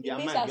it, in their It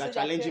means mind, you as are if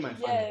they're challenging my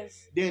saying, father.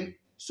 yes. Then,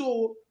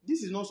 so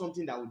this is not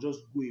something that will just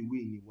go away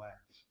in a while.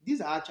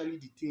 These are actually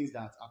the things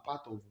that are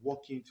part of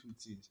working through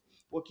things.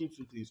 Working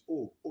through things.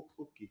 Oh,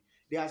 okay.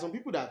 There are some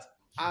people that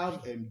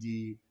have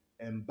the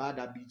bad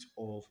habit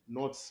of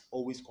not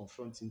always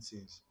confronting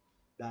things.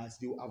 That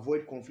they will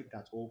avoid conflict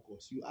at all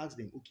costs. You ask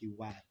them, okay,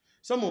 why?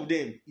 Some of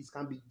them, it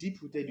can be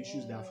deep-rooted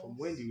issues that from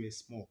when they were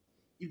small,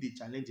 if they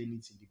challenge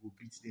anything, they go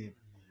beat them.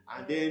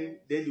 And then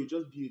they'll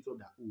just build it up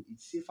that, oh,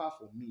 it's safer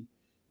for me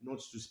not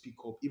to speak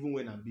up, even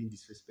when I'm being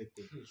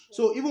disrespected.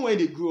 So even when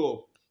they grow up,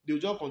 they'll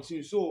just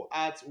continue. So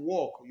at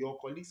work, your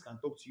colleagues can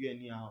talk to you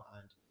anyhow,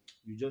 and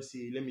you just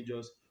say, let me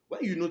just,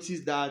 when you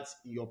notice that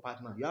in your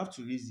partner, you have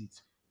to raise it.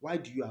 Why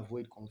do you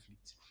avoid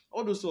conflict?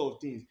 All those sort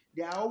of things.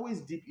 There are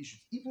always deep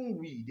issues.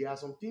 Even there are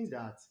some things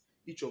that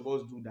each of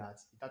us do that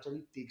it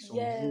actually takes some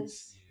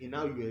roots in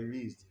how you were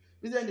raised.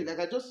 Recently, like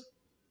I just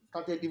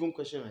started even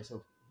questioning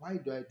myself, why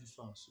do I do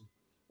so and so?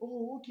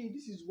 Oh, okay,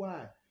 this is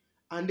why.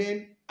 And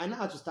then I now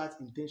have to start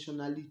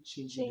intentionally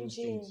changing those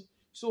things.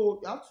 So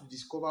you have to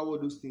discover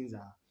what those things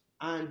are.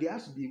 And there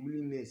has to be a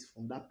willingness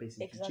from that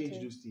person to change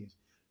those things.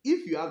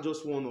 If you have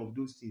just one of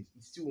those things,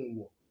 it still won't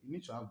work. You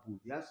need to have both.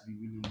 There has to be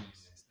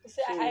willingness.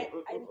 See,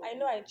 I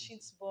know I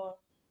cheat, but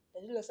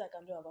there's nothing I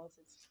can do about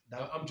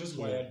it. I'm just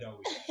wired that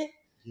way.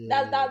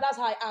 Yeah. That's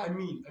how I I am.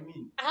 mean,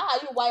 How are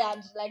you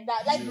wired like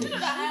that? Like, You know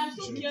that I am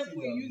so Yeah.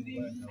 careful in using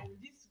Yeah.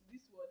 this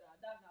word.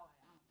 That's how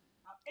I am.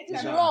 It's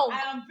Anytime wrong.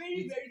 I am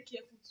very, very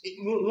careful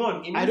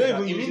to I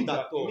don't even use it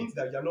at all. It means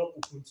that you're not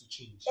open to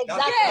change.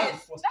 Exactly. Yes,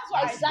 the first- that's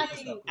why the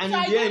exactly. first And So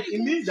in I the end, don't it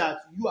even- means that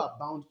you are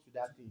bound to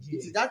that thing. Yes.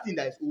 It is that thing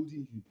that is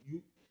holding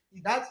you.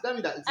 That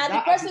means that it's and the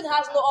that person habit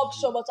has that no has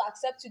option you. but to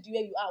accept you the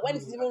way you are when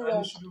it's even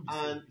wrong.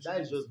 And that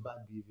is just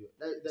bad behavior.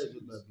 That is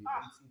just bad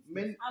behavior.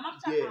 Men, I'm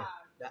actually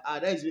yeah,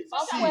 that is.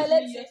 Someone See, well, asked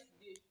let's- me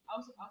yesterday. I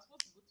was supposed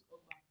to go to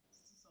Oba to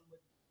see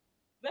somebody.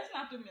 The person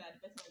had told me that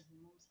the person was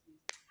in mom's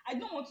place. I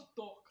don't want to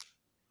talk,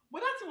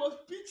 but that thing was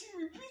preaching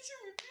me.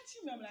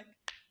 I'm like,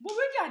 but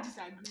we had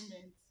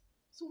disagreements.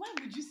 So why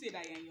would you say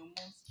that you're in your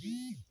mom's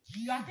place?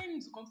 You are telling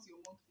me to come to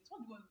your mom's place. What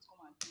do you want me to come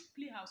and do?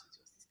 Play house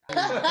with your sister?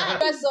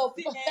 Dress up.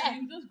 Say,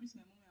 you just greet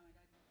my mom and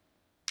my daddy.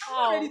 I'm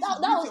How? not ready to That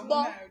greet was your not-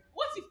 mom and my dad.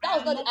 What if That I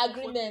was am not the comfortable?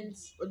 agreement.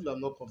 what if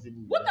I'm not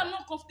comfortable with What that? I'm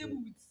not comfortable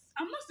with,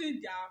 I'm not saying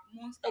they are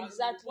monsters.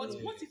 Exactly. But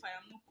what if I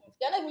am not comfortable?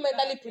 You're not even with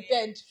mentally that?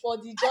 prepared for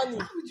the journey.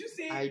 How would you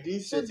say? I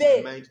didn't set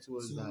Today. my mind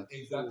towards that.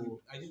 Exactly.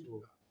 So, I didn't do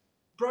that.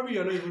 Probably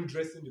you're not even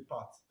dressing the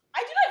part.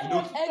 I do not even You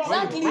want to don't- talk.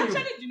 Exactly. I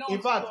actually do not in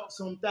want to fact, talk.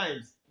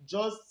 sometimes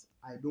just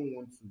I don't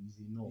want to is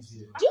enough.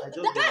 Is enough. Do you- I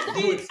just that's don't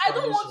the want See, to. I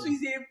don't want to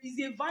is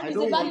a I valid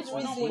don't a want valid to.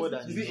 reason. More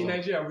than You see, in enough.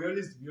 Nigeria, we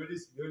always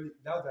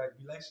that's like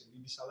we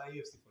the Shalaye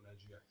FC for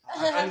Nigeria,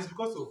 and it's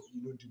because of the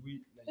way Nigeria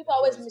People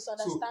always is.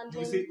 misunderstanding. So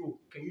you say, "Oh,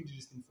 can you do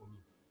this thing for me?"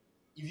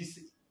 If you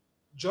say,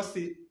 just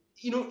say,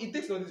 it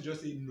takes nothing to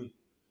just say no,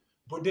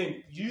 but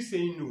then you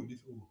saying no, he's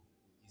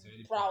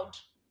already Proud.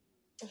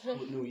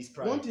 Oh, no, he's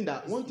proud. One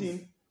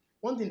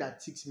thing that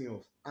ticks me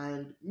off,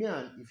 and me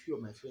and a few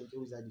of my friends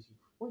always had this.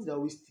 One thing that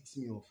always ticks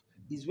me off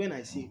is when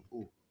I say,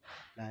 "Oh,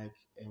 like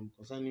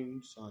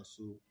concerning so and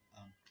so,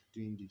 I'm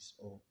doing this,"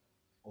 or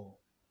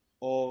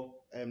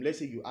let's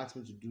say you ask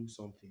me to do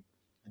something,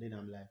 and then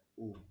I'm like,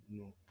 "Oh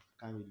no,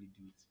 I can't really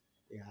do it."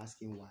 They're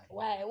asking why.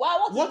 Why?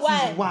 What What is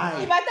why? is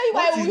why? If I tell you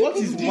why, will you What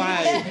is beat me?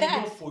 why?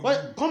 Not for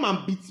But you. come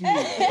and beat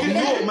me.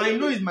 No, my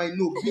no is my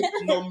no. Beat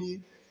not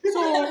me.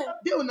 So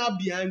they will not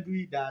be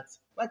angry that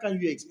why can't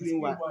you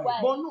explain why? Why?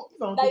 But no,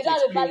 if I want That you to don't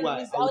have a explain valid why,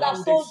 reason. I would have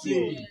would told explain.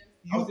 you.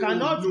 You I'll say,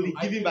 cannot oh, no, be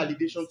I giving think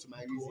validation to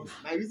my reason.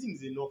 My reason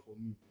is enough for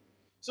me.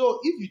 So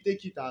if you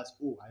take it as,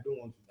 oh, I don't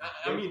want to.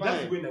 I mean,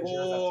 that's the way Nigerians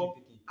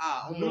actually take it.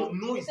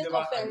 No is Take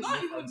never offense. an Not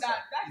easy even answer. that.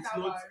 That's It's our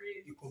not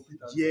race. a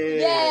complete answer.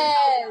 Yeah.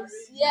 Yes.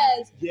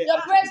 Yeah. Your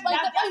parents, There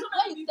are so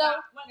when many you things tell,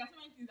 that my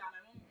auntie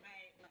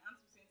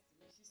sent to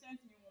me. She sent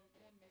me one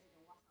message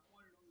on WhatsApp,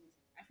 one long message.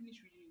 I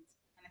finished reading it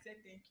and I said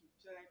thank you.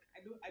 She was like,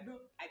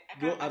 I I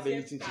Don't can't have accept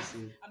anything to that. say.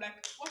 I'm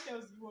like, what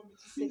else do you want me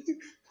to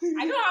say?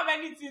 I don't have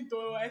anything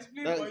to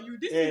explain for you.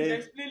 This is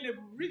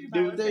explainable. Read it by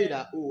They will tell you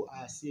yourself. that, oh,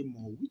 I say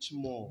more. Which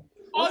more?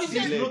 Or What you is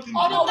say, left? nothing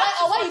Or to no,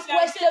 it. when you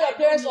question your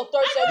parents'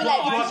 authority, you'll be I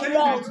like, know, You I are it's know. telling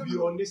wrong. me to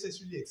be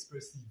unnecessarily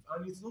expressive,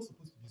 and it's not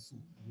supposed to be so.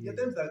 There are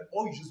times that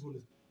all you just want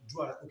to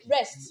do are okay,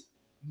 Rest.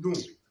 no,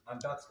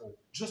 and that's all.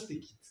 Just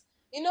take it.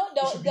 You know,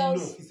 It should be there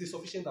was enough. It's a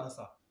sufficient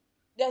answer.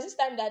 there's this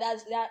time that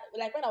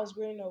like when I was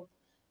growing up,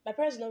 my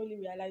parents don't really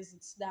realize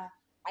it that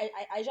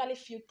I usually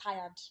feel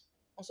tired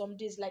on some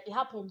days. Like it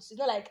happens. It's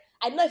not like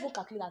I don't even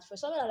calculate at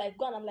first. Sometimes I like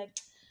go and I'm like,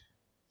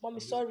 Mommy, I'm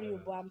just sorry,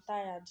 tired. but I'm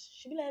tired.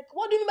 She'll be like,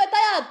 what do you mean by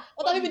tired?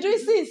 What have you been doing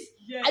since?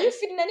 Yes. Are you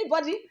feeding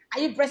anybody? Are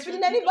you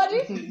breastfeeding anybody?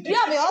 Do you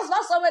have a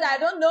husband somewhere that I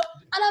don't know?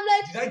 And I'm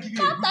like, Did I give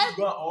you a good to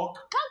go and hawk?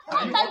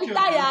 Are you can't I be okay?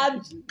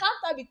 tired?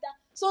 Can't I be tired?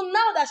 So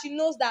now that she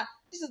knows that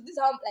this is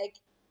how like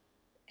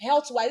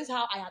health-wise, this is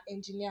how I have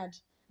engineered.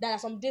 There are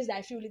some days that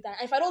I feel really tired.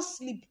 And if I don't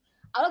sleep,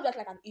 I'll not be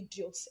like an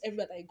idiot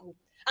everywhere that I go.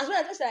 As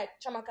well as just like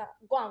Chamaka,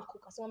 go and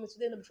cook. I say, Mommy,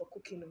 today no be for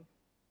cooking. No.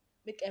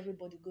 Make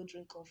everybody go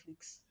drink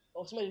conflicts.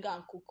 Or somebody go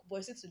and cook. But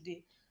you see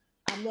today,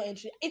 I'm not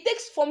entering. It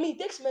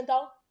takes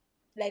mental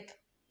like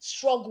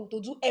struggle to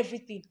do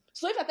everything.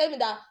 So if you tell me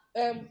that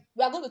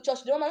we are going to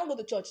church, the woman not go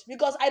to church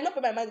because I not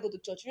put my mind to go to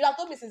church. You have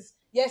told me since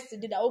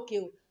yesterday that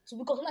okay. So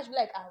because sometimes be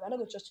like, we're not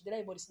going to church today, let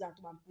everybody sit down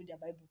and read their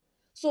Bible.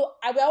 So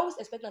I will always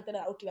expect and tell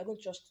her, okay, we're going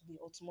to church today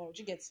or tomorrow.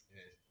 Do you get?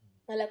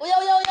 I'm like, oh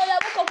yeah,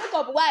 wake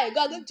up. Why?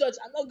 God, go to church.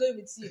 I'm not going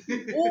with you.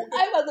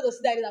 I'm not going to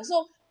sit down.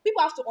 So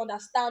people have to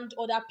understand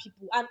other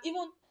people, and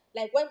even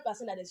like when people are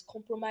saying that there's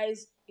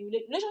compromise in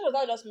relationship, does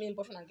not just mean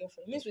boyfriend and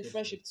girlfriend. It means with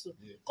friendship too.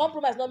 Yeah.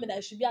 Compromise not mean that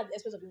it should be at the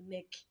expense of your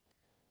neck.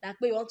 Like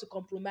when you want to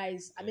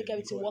compromise and make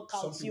everything Because work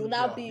out, something you will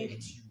now do be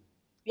affect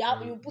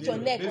you. you put your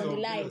neck on the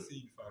line. Say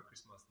you for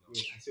Christmas now.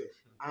 Yeah, I swear.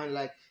 And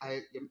like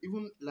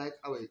even like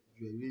how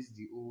you erase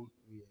the old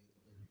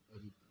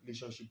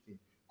relationship thing,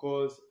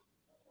 cause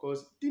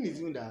thing is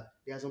even that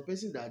there are some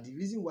persons that the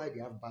reason why they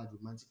have bad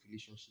romantic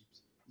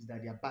relationships is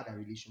that they are bad at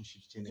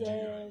relationships generally.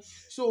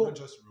 Yes. So Not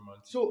just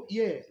romantic. So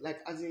yeah, like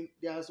as in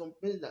there are some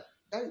persons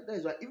that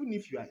is why even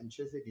if you are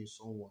interested in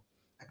someone,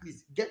 at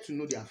least get to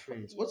know their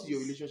friends. What is your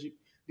Yes. relationship?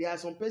 There are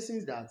some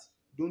persons that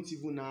don't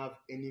even have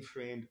any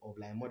friend of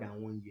like more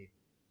than 1 year.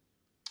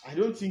 I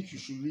don't think you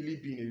should really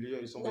be in a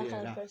relationship with somebody That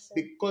like kind of that person.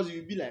 because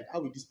you'll be like, how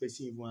will this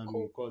person even handle me?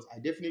 Cool. Because I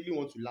definitely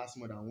want to last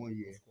more than 1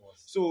 year. Of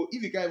course. So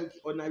if you can have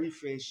ordinary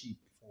friendship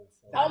For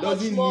How that much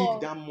doesn't more?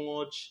 need that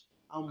much,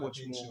 how much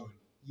attention. more?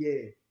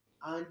 Yeah.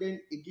 And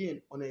then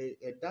again, on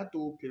that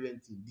whole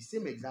parenting, the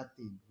same exact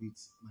thing with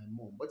my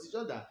mom. But it's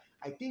just that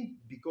I think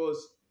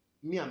because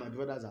me and my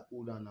brothers are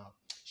older now,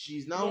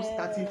 she's now Yes,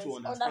 starting to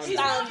understand understand.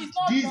 that It's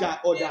not these wrong.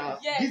 are other,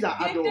 Yes, these are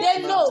they adults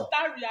They now. know.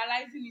 start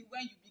realizing it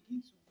when you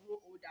begin to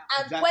grow older.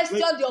 And Exactly.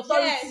 question the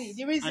authority, Yes.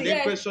 the reason. And then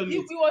Yes, question it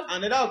it. was-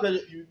 And then that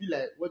question, you'll be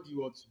like, what do you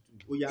want to do?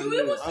 Oh, yeah, You no,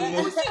 even I'm see,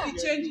 not. you see the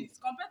Yeah, changes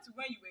compared to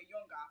when you were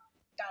younger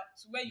than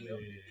to when you Yeah,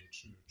 were.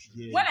 true.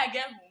 Yeah. When I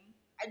get home,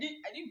 I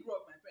didn't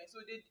grow up with my parents, so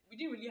we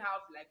didn't really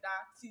have like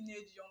that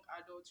teenage young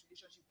adult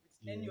relationship with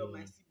any of my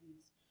Yeah.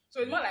 siblings.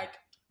 So it's more like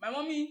my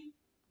mommy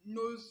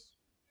knows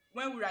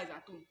when Wura is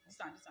at home, this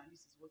and this and this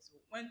is what's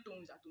when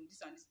Tom is at home,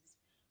 this and this.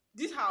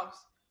 This house,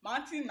 my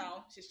auntie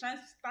now, she's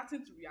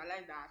starting to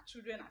realize that her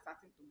children are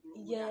starting to grow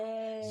older.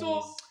 Yes.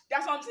 So there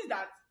are some things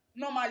that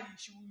normally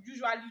she would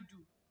usually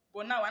do,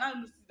 but now when I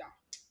see that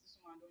this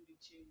woman don't dey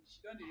change,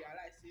 she don't dey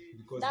realize say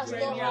Because That's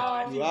right not now, how-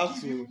 I You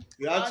think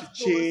have to those-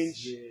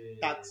 change Yeah.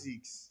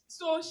 tactics.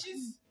 So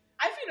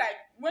I feel like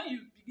when you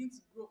begin to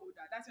grow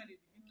older, that's when they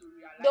begin to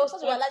realize. They'll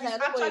start to what realize is that you're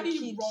not for a actually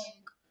kid.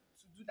 wrong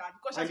to do that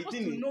because And you're the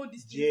supposed thing to know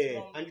these things Yeah,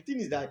 wrong. and the thing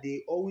is that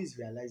they always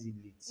realize it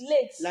late.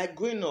 Late. Like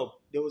growing up,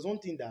 there was one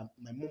thing that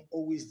my mom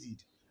always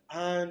did,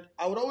 and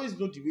I would always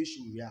know the way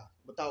she would react,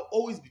 but I'll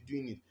always be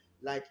doing it.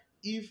 Like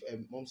if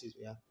mom says,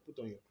 "Yeah, put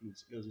on your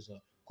clothes,"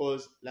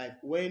 because like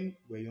when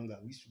we were younger,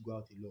 we used to go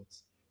out a lot.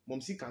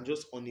 Momsy can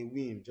just on a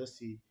whim just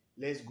say,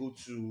 "Let's go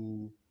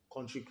to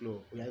country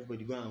club. Yeah,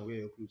 everybody go and wear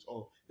your clothes,"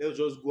 or let's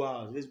just go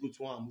out. Let's go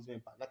to one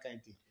amusement park, that kind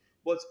of thing.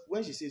 But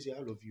when she says, "Yeah, I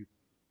love you,"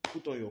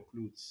 put on your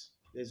clothes,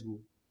 let's go,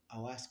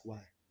 I'll ask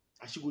why.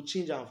 And she will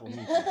change her for me.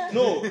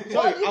 No,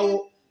 sorry, I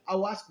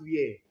will ask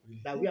where.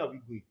 That where are we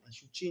going? And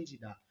she'll change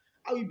it that.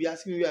 How will you be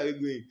asking me where are we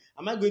going?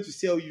 Am I going to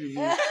sell you? You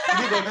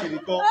got to the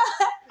core.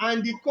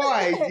 And the core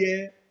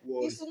idea You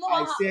was should know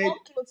I how said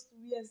what clothes to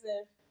wear,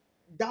 sir.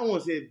 that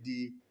was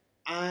the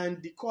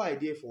and the core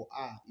idea for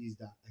her is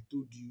that I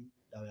told you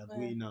that we are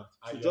going out.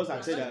 So And just you're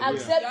accept that we are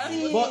going out. Accept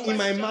it. But in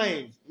my Question.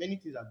 mind, many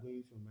things are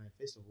going through my mind.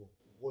 First of all,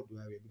 what do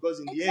I wear? Because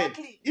in the end,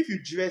 Exactly. if you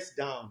dress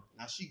down,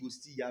 now she go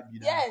still yab you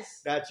that,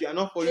 Yes. that you are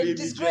not following me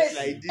disgrace.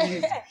 dressed like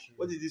this.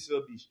 What is this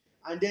rubbish?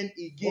 And then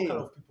What again, kind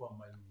of people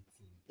am I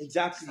meeting?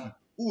 exactly,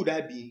 who would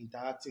I be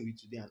interacting with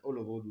today and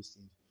all those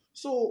things.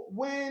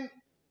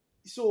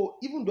 So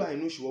even though I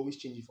know she will always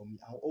change it for me,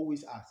 I'll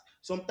always ask.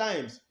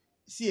 Sometimes,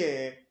 see,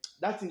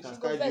 that thing can She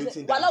start confessed,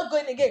 guilting we're down. not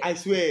going again. I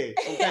swear,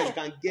 sometimes you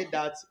can get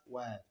that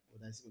why.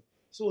 But I say,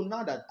 so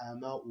now that I am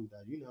now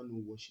older, you now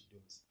know what she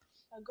does.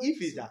 I'm going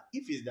If it's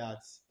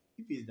to-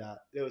 if it's that,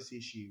 let us say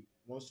she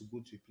wants to go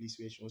to a place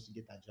where she wants to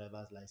get her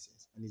driver's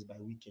license and it's by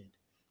weekend.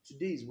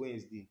 Today is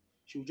Wednesday.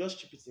 She will just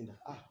chip it in that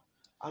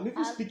I'm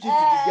even speaking to the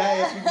guy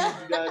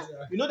yesterday that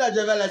you know that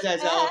driver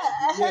license I want to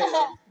do. Yeah,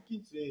 I'm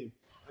speaking to him.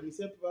 And he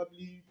said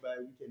probably by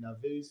weekend or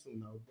very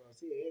soon I'll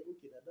say, hey,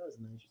 okay, that's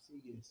nice. She say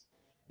yes.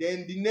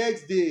 Then the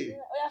next day,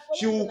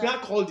 she will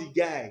not call the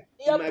guy.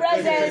 Your in my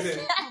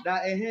presence.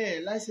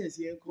 that license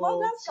here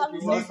call. Mothers can be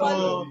so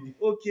funny.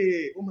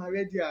 Okay, my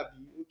ready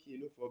Abi. Okay,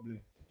 no problem.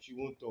 She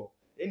won't talk.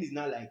 Then it's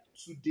not like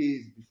 2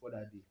 days before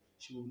that day.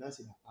 She will not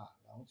say that,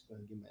 I want to go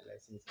and get my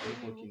license.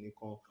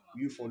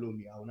 Will you follow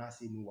me? I will not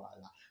say no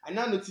wahala. I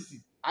now notice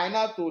it. I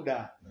now told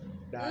her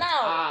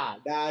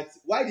that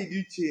why did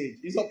you change?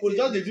 You supposed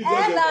just to do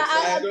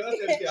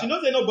she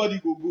knows that nobody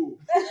go.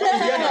 So in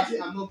the end, I say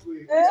I'm not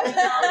going.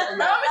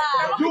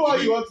 Do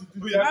what you want to do.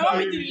 My mom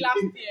did it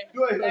last year.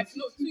 Like,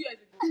 no, 2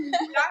 years ago.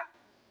 That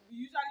we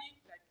usually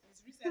like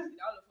it's recently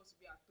that all of us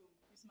will be at home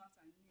Christmas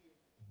and New Year.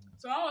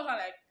 So my mom was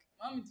like,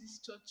 mom is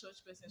this church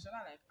person. So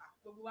I'm like,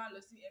 but we want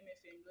to see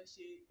MFM, let's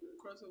say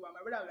crossover.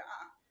 My brother was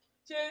like,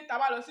 she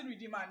taba lo see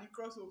Redeemer and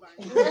crossover. I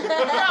was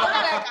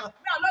like,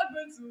 I'm not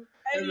going to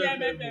any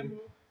MFM.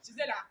 She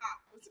said that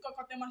I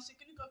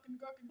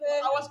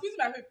was squeezing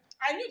my face.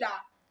 I knew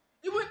that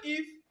even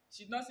if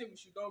she did not say we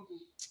should not go,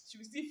 she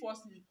will still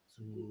force me.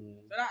 So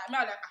that I'm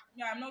like,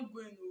 I'm not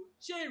going.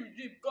 She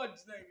redeem. God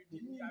is not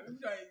redeem me. I'm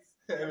sure it's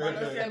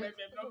MFM.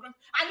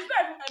 And it's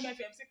not even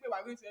MFM. Say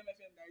we're going to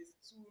MFM. That is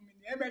too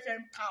many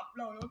MFM camp.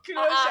 No,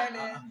 kilo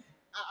shene.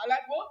 I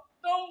like what?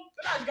 Don't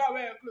go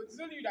wear your clothes.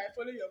 It's only you that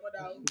follow your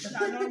mother.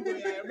 I'm not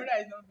going. Your mother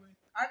is not going.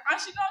 And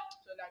she don't.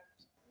 So like.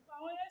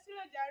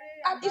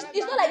 And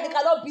it's not like they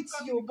cannot beat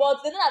you,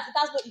 but they know that it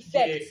has no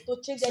effect to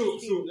change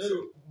anything.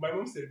 So my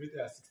mom celebrated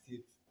her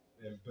 60th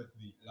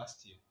birthday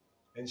last year,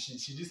 and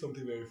she did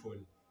something very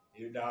funny.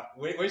 That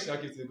when she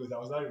came to Lagos, I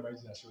was not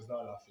reminding her, she was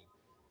now laughing.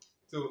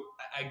 So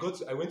I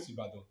went to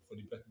Ibadan for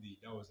the birthday.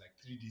 That was like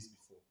 3 days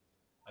before,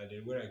 and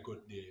then when I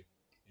got there,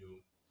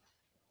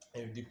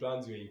 and the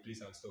plans were in place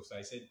and stuff. So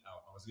I said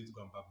I was going to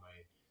go and barb my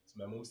hair. So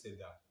my mom said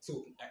that.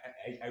 So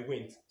I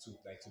went to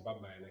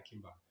barb my hair and I came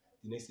back.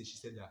 The next day she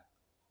said that,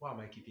 why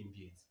am I keeping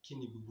beards?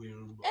 Kini gbogbo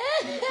irun gbogbo.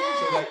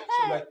 So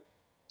like,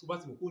 to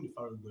bat mo ko ni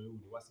faru gbogbo irun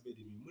ni wa sibe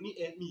de mi. Mo ni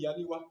mi ya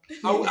ni wa.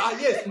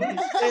 Yes.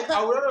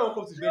 I would rather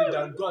come to bed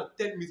than go and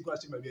 10 minutes go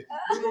and shave my beard.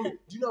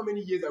 Do you know how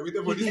many years I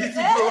waited for this thing to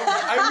grow?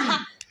 I mean,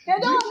 they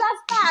don't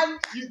understand.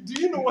 Do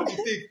you know what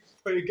it takes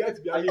for a guy to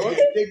be I want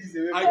to take this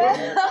away from you.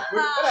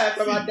 When I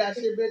come out there,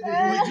 she bed we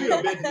do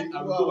your birthday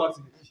and we go back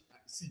to the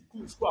see,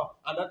 squab,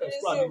 and that time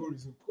squab will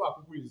resume. Squab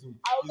will resume.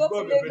 I'll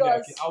go to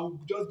Lagos. I will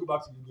just go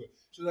back to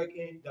Lagos. She was like, I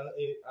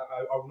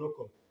will not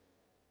come.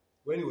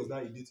 When it was now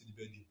a day to the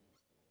birthday,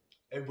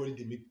 everybody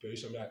they make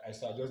preparation. I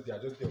started just there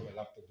on my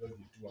laptop, just they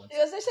do one.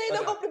 You say you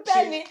don't go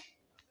prepare me.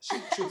 She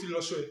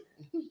lost show.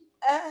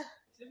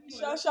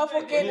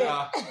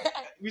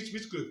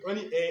 Which clothes?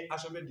 Only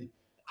Asho birthday.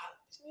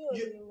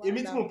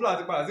 Èmi tí mo plan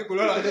àti padà sí kò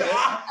lọ́la jẹ́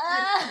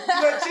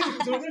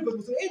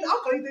how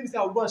can you tell me say I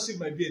will go and shave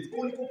my beard?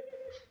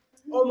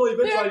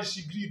 Eventually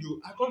she agreed though.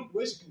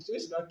 When she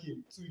now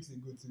came 2 weeks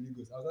ago to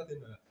Lagos, I was not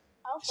telling her.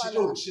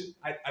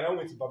 I don't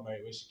went to barb my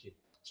hair when she came.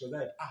 She was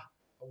like,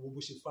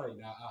 she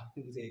fine.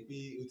 Can you take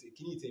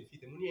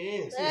fit?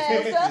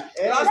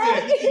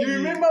 You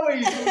remember when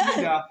you told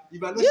me that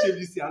if I don't shave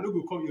this year, I don't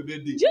go come your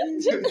birthday. Do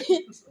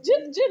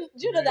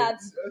you know that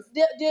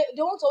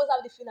they want to always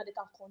have the feeling that they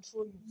can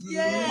control you?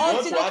 Yeah.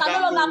 Until they can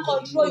no longer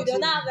control you, they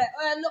don't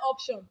have no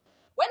option.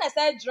 When I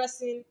started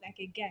dressing like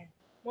a guy,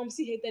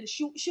 Momsi hated it.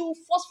 She will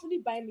forcefully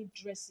buy me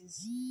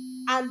dresses,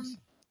 and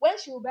when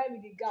she will buy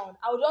me the gown,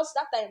 I would just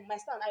that time my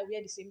sister and I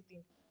wear the same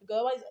thing because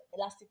always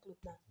elastic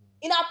cloth now.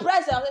 In her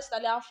presence, I was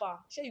like, how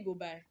far? Sure, you go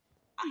buy.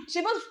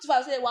 She wants to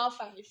say 1.5.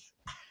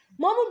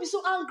 Mom will be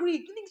so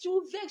angry. She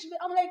will vex.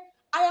 I'm like,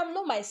 I am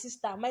not my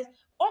sister.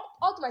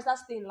 All to my sister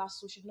staying last,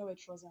 so she did not wear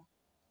trouser.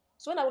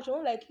 So when I was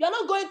like, you're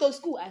not going to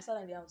school. I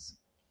sat in the house.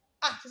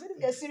 She said,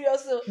 get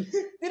serious. So the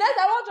next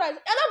I want to try,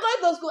 you're not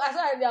going to school. I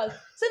sat in the house.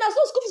 So now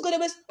school is going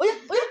to be. Oh yeah,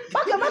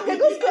 back go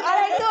to school.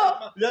 I like no.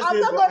 I'm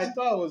not going.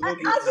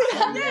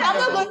 I'm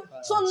not going.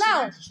 So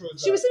now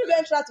she will still be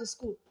going to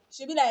school.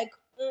 She'll be like.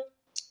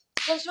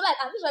 So she was like,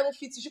 I'm not even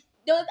fit.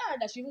 There was a time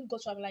that she even got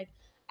to like,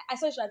 I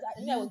saw she was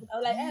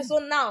like, so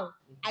now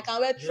I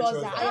can wear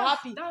trousers. I'm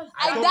happy.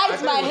 I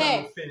dyed my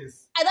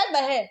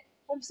hair.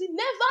 See,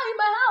 never in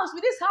my house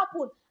will this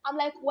happen. I'm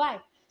like, why?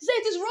 She said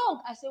it is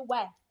wrong. I said,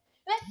 why?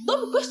 Like,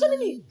 don't be questioning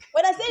me.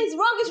 When I say it's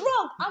wrong, it's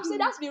wrong. I'm saying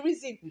that's the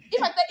reason.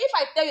 If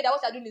I tell you that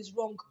what you're doing is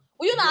wrong,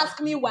 will you not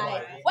ask me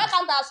why? Why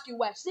can't I ask you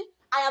why? She said,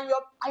 I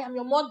am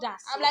your mother.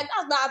 I'm like,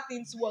 that's not how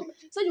things work.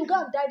 So you go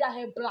and dye that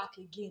hair black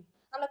again.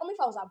 I'm like, if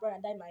I was abroad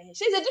and dye my hair,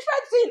 she's a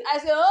different thing. I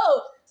say,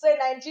 so in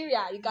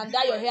Nigeria, you can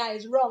dye your hair and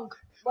it's wrong.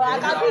 But I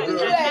can't do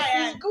it.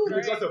 It's good.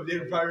 Because of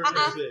the environment.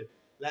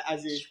 Like,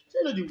 as in,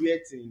 you know the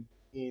weird thing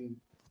in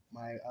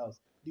my house?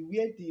 The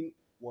weird thing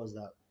was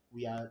that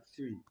we are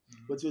 3.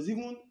 But it was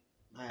even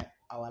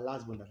our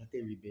last born that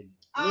started rebelling.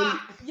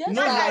 Yes,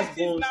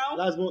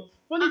 last born.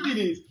 Funny thing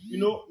is,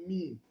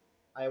 me,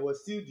 I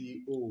was still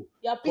the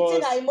You're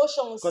pitying her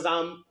emotions. because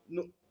I'm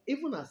no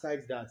even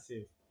aside that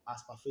self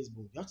as per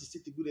Facebook, you have to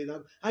set a good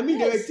example. I mean,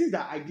 there were Yes. things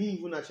that I didn't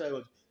even actually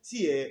want.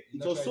 See, it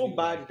was so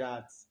bad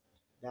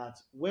that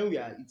when we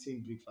are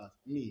eating breakfast,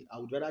 me, I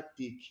would rather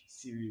take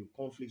cereal,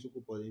 cornflakes,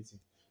 or anything.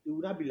 They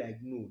would not be like,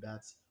 no,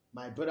 that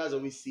my brothers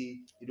always say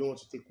they don't want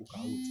to take coca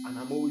oat, and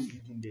I'm always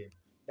leading them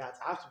that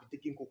I have to be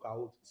taking coca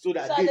oat so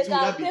that So they they too will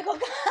can not be. take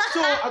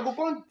So I go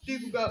come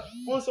take coca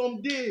on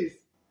some days.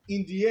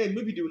 In the end,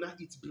 maybe they will not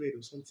eat bread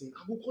or something.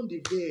 I go come the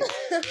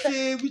bed.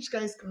 Say which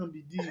kind scam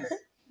be this?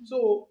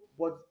 So,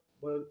 but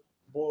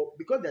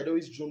because they had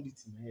always drummed it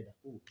in my head,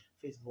 that, oh,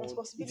 Facebook,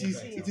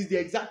 Responsibility. it is the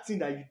exact thing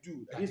that you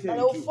do. That they say And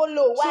you they'll do.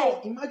 follow. Why?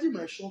 So imagine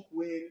my shock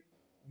when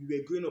we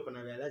were growing up and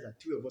I realized that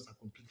three of us are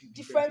completely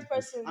Different people,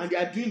 persons. and they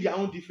are doing their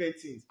own different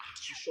things. It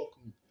shocked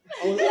me.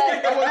 I was not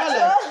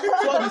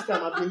like, so all this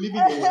time I've been living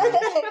the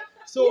life.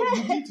 So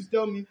you need to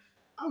tell me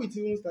how it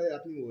even started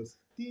happening was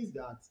things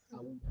that I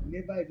would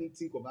never even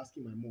think of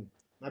asking my mom.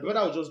 My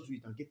brother would just do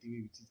it and get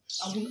away with it.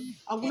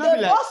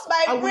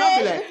 I would not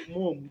be like,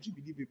 Mom, would you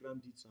believe Abraham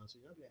did so? So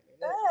you'd be like,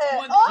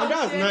 and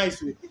that's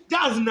nice.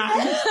 That's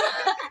nice.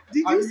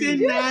 Did you say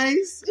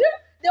nice?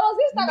 There was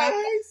this time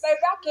Nice. my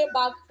brother came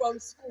back from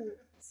school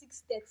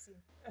 6:30.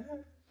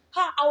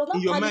 I was not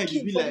In your mind, panicking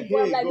you'd be for like, the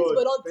boy. hey, Like, this God,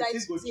 boy don't die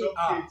person go today. chop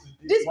cake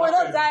today. This boy One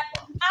don't time die.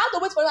 back. I had to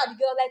wait for him at the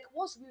girl. Like,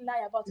 what's really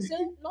lie about? He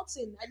said,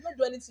 nothing. I did not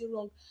do anything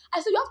wrong. I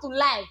said, you have to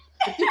lie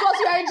because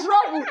you are in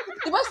trouble.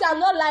 The boy said, I'm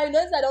not lying.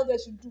 Nothing I don't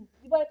get you do.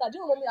 The boy said, do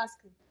you know mommy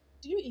asking?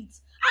 Do you eat?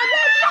 I'm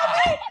like,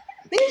 mommy,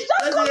 he's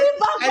just coming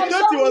back I from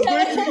thought he was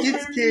somewhere. going to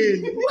eat cane.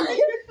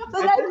 so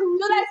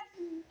like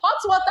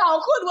hot water or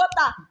cold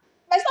water.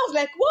 My sister was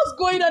like, what's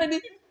going on in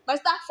it? My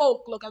sister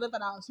 4 o'clock at the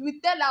house. We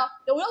tell her,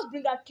 they will just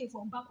bring that cake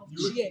from back of the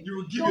chair. You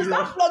will They give will it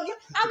start up. flogging.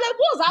 I'm like,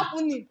 what's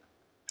happening?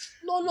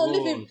 No,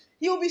 leave him. God.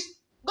 He will be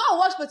go and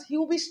watch, but he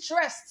will be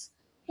stressed.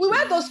 We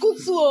went to school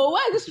too.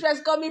 Where is this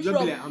stress coming You'll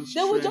from? be like, I'm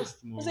They will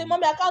stressed, just Mom. say,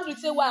 mommy, I can't really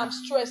say why I'm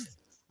stressed.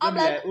 I'm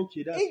You'll be like,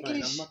 okay, that's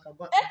English. fine.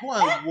 Go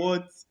and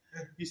what?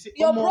 You say,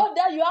 your Omo,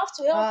 brother, you have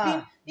to help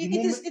him. the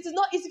It is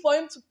not easy for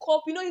him to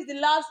cope. You know, he's the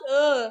last.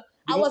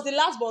 I was the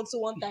last born to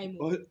one time.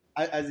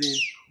 as in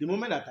the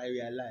moment that I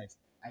realized,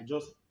 I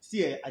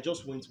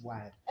just went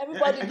wild.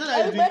 Everybody, I thought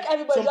I was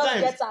everybody just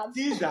sometimes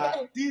gets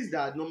out. things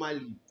that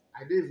normally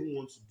I don't even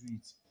want to do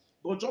it,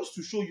 but just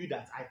to show you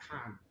that I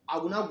can, I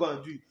will not go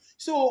and do it.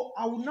 So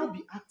I will not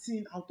be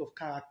acting out of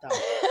character.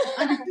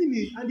 and the thing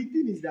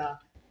is that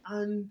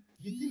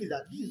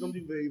this is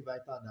something very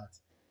vital that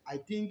I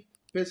think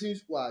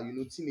persons who are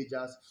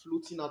teenagers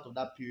floating out of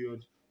that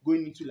period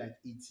going into like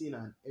 18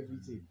 and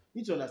everything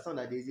need to understand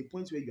that there is a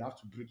point where you have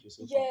to break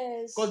yourself up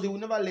Yes. because they will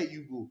never let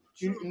you go.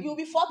 You'll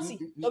be 40.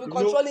 They'll be You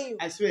controlling you.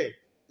 I swear,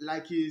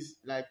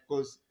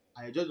 because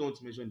I just don't want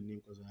to mention the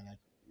name because I like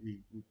we.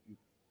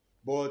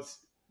 But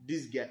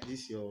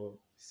this your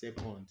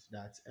second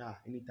that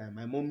anytime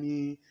my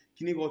mommy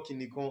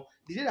kinikon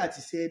the day that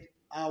he said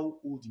how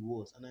old he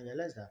was and I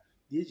realized that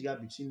the age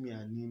gap between me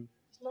and him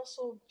It's not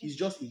so big. is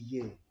just a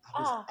year.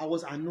 Ah. I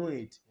was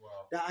annoyed Wow.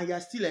 that and you're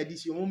still like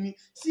this. Your mommy,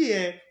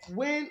 see,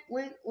 when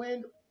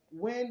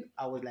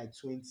I was like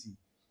 20,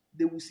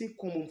 they will say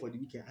come home for the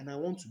weekend, and I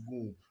want to go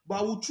home, but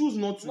I will choose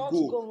not to Not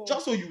go, to go home.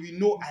 just so you will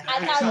know I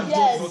can, choose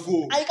yes. not to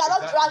go, And you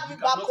cannot Exactly. drag me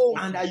You back cannot home.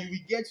 and that you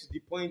will get to the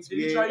point They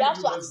where literally You have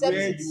to will accept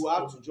where it. you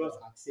have to just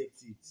accept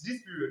it. This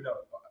period now,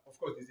 of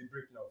course, there's a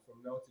break now from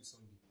now till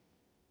Sunday.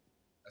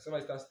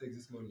 Somebody starts text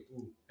this morning.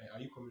 Oh, are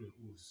you coming home?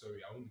 Oh,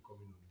 sorry, I won't be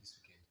coming home this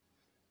weekend.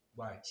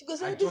 Why? She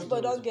goes, I this just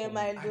boy don't don't want to get come.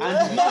 mine. And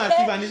it's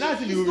not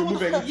as if you will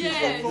remove anything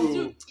Yes, from you.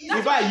 dude.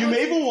 In fact, you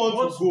may even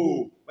want to to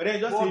go, but then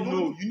just Well, say no.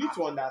 don't- You need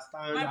to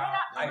understand. My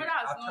brother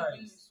at has not been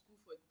in times. school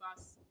for the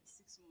past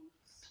 6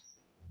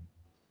 months.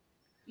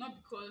 Not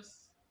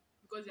because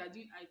they are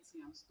doing IT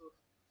and stuff.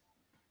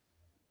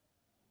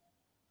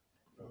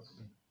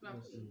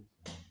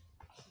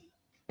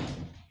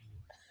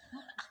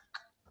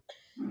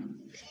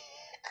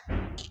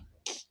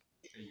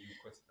 Hey, you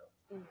cut it out.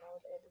 I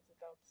would edit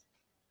it out.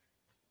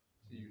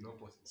 Hey, you not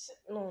pause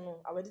it. No,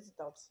 I'll edit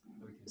it out.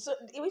 Okay. So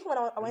even when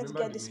I went to Remember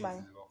get the this mains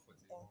mine, is about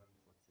 14, Yeah.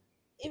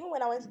 14. even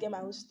when I went to get my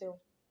hostel,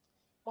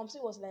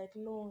 Momsy was like,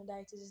 no, that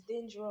it is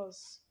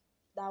dangerous.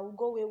 That I will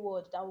go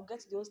wayward. That I will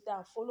get to the hostel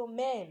and follow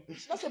men.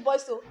 She not say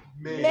boys, so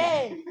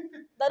men.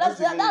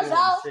 That's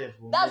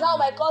how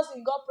my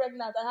cousin got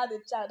pregnant and had a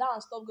child. That one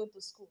stopped going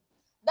to school.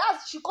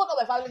 She called up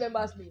my family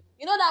members' name.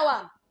 You know that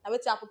one? I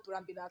wait till I put to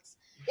Rambi that.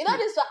 You know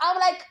this one? I'm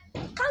like,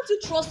 can't you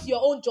trust your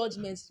own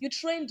judgments? You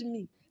trained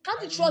me.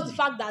 Can't you trust the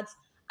fact that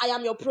I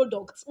am your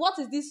product? What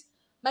is this?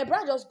 My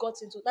brother just got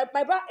into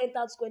my brother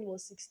entered school when he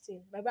was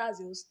 16. My brother has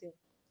a hostel.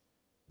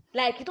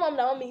 Like, he told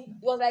mommy, it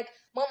was like,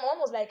 mom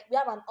was like, we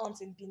have an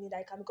aunt in Benin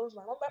that can come to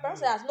my mom. My brother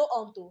said, there's no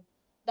aunt though.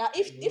 That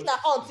if na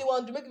aunt he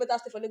want to make better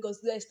stay for Lagos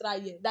do extra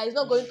year, that he's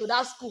not going to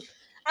that school.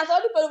 And so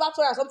only paid over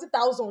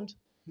 200,000.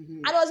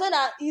 And I was saying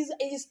that he's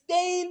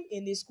staying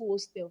in the school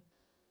hostel.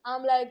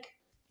 I'm like,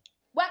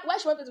 why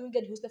she wanted to even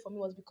get the hostel for me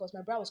was because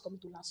my brother was coming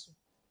to Lasso.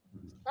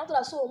 I told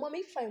her, so mommy,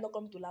 if I'm not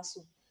coming to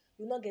Lasso,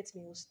 you will not get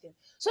me hostel.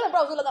 So my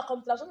brother was no longer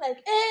coming to class. I was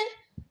like,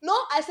 no,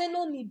 I said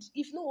no need.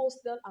 If no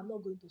hostel, I'm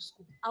not going to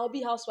school. I'll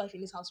be housewife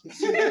in this house with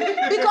you.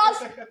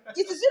 Because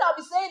it is you I'll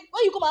be saying,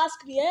 when you come and ask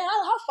me,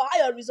 how far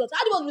are your results?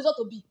 How do you want the result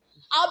to be?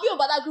 I'll be on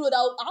Badagry Road.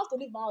 I have to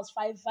leave my house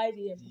 5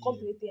 a.m. to come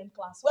to 8 a.m.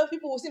 class. When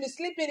people will see me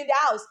sleeping in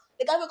their house,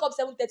 they can wake up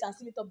 7:30 and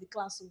still meet up the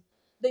class. So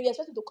then you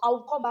expect me to, I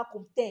will come back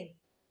home 10.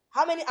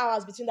 How many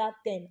hours between that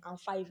 10 and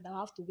 5 that I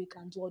have to wake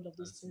and do all of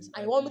those things?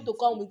 And you want me to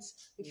come with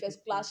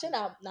first class?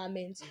 Nah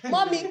meant.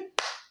 Mommy,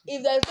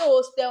 if there's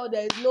no hostel,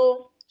 there's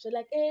no. She's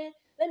like,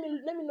 let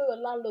me know your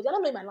landlord. You're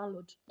not knowing my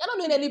landlord. You're not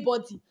knowing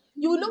anybody.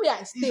 You will know where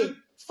I stay.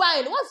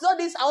 Fine. What's all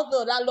this? I want to know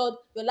your landlord,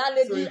 your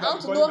landlady. I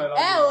want to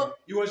know.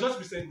 It was just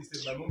recently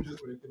said my mom just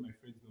collected my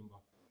friend's number,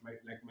 my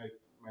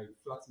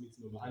flatmate's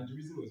number, and the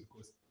reason was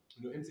because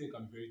MTN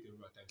can be very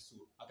terrible at times. So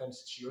at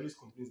times she always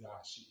complains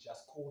that she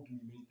has called me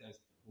many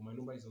times, but my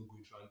number is not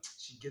going through, and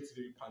she gets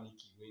very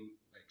panicky when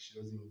she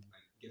doesn't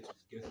get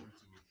through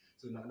to me.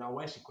 So now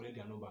why she collect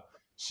their number?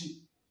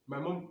 My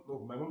mom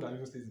that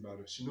even stays in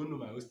Ibadan, she don't know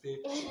my hostel.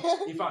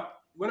 In fact,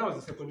 when I was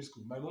in secondary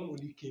school, my mom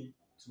only came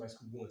to my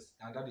school once,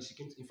 and that day she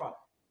came to. In fact,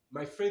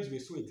 my friends were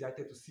so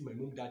excited to see my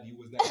mom that day. It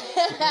was like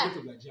the president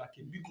of Nigeria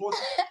came, because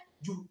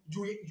you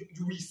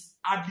will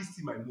hardly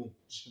see my mom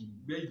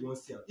where you don't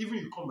see her. Even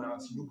if you come my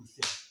house, you don't go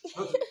see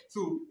her.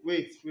 So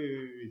wait.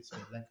 So,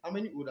 like, how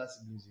many older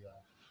siblings you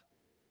have?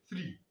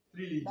 3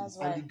 ladies. That's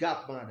And right. the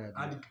gap,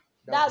 man.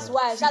 That's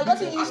why. She has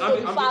gotten used to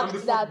the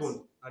fact that.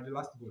 And the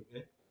last born,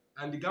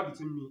 and the gap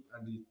between me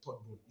and the third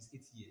born is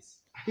 8 years.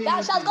 She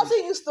has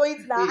gotten used to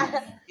it now.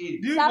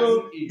 8. Do you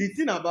know the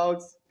thing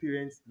about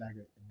parents like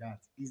that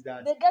is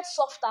that They get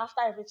softer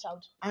after every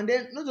child. and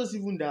then not just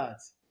even that,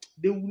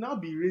 they will now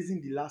be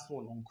raising the last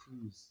one on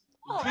cruise.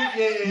 Oh,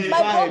 It's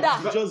my vibes,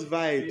 brother. it's just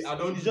vibes. See, I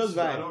don't It's just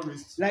I don't vibes.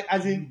 risk. Like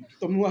as in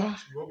Tomuwa. I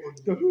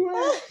It's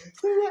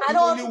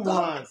don't only want to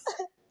talk. once.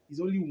 It's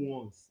only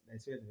once that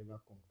it's never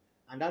come.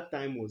 And that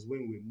time was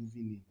when we were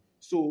moving in.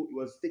 So it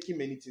was taking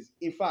many things.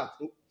 In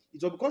fact,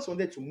 it was because we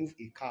wanted to move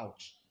a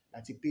couch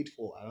that he paid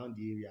for around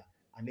the area,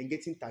 and then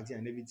getting taxi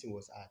and everything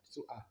was hard.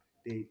 So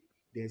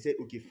they said,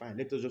 okay, fine,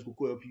 let us just go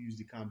help you use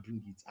the car and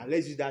bring it. And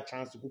let's use that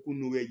chance to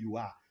know where you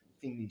are.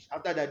 Finish.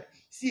 After that,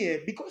 see,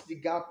 because the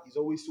gap is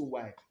always so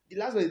wide, the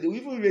last one, they will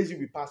even raise you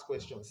with past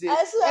questions. Say, I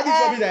what swear, is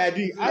something that I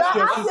do? Ask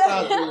your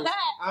sisters.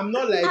 I'm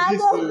not like I this.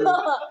 don't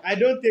know. I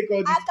don't take all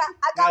this. I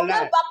can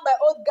lie. wear back my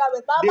old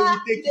garment. They will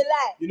Mama, take you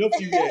lie. You know,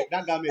 feel wear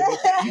that garment.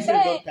 This is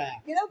not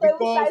tired. You don't go even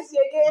Because size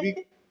you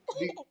again.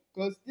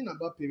 Because the thing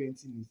about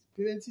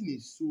parenting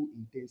is so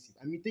intensive.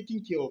 I mean,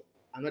 taking care of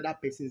another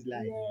person's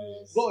life.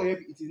 Yes. God help,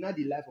 it is not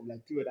the life of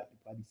like 3 other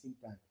people at the same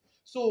time.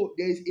 So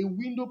there is a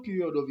window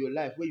period of your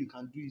life where you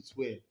can do it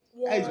well.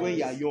 That is when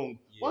you are young.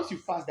 Yes. Once you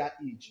pass that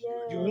age,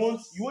 Yes. you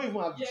won't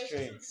even have the Yes,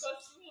 strength.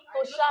 because even To I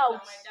noticed shout.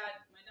 that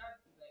my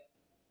dad is like,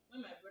 when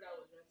my brother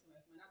was writing,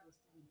 like, my dad was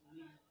still in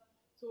the Navy.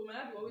 So my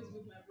dad would always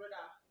wake my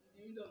brother in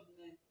the middle of the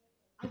night.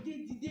 I did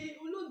the day,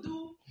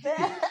 Olodo.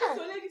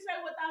 So lady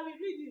said, what are we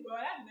reading? But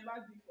my dad never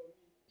did for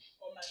me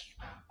or my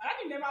sister. My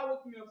dad never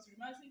woke me up to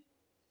remind me.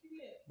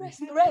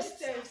 Rest. You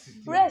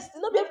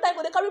know, every time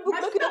when they carry book,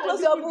 make you don't close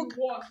your book.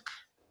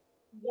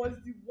 Was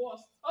the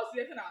worst. Also,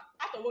 the thing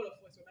out of all of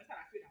us, my son,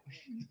 I feel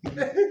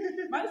that.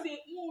 Man say,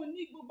 "Oh,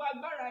 ní gbogbo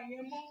agbára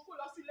yẹn mọ́ kó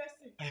lọ sí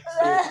lesson."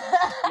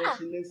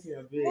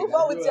 Move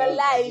on with your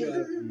life.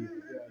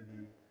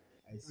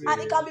 I see. And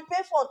it can be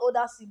painful on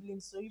older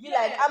siblings. So you be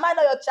like, am I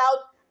not your child?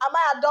 Am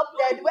I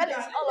adopted? Where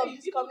is all of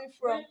this coming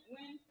from?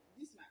 When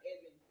this my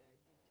airline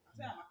I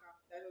said Amaka,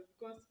 that was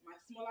because my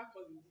smaller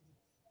cousin did it.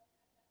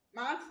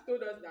 My aunt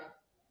told us that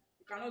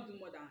you cannot do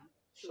more than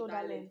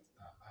shoulder length.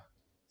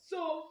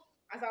 So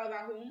as I was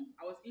at home,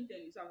 I was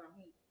interning, so I was at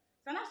home.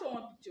 So I now saw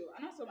one picture,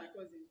 and I saw my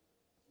cousin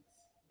with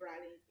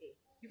Brian's hair.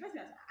 The first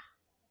thing I said,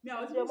 me, I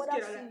was Your even mother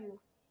scared. I was see like,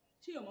 you.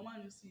 she your mama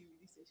no see you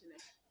with this. She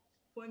like,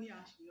 funny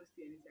and she not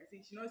see anything. I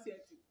said, she not see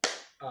anything.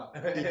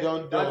 It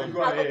don't That's done. go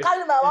I ahead. could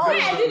carry my When mom.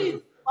 I did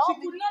it, Mom she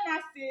could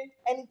not say,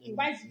 anything.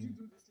 why did you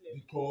do this level?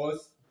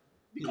 Because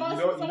Because you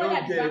don't somebody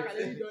at the get- back and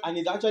then you don't. And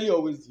it's actually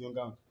always the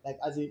younger one. Like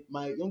as in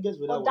my youngest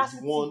brother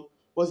Audacity.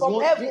 was the From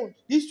one. heaven.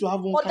 They used to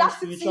have one kind of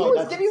Audacity. spiritual Who is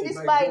audacity. giving you this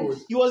My mind? God.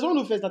 He was the one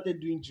who first started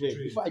doing dread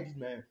Dread. before I did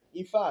my own.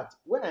 In fact,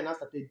 when I now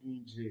started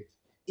doing dread,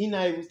 he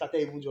now even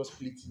started even just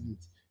splitting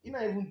it. He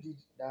now even did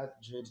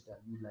that dread that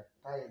you like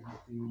tie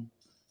everything.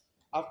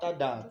 After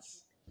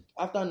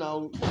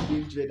now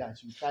doing dread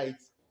that you tie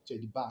it to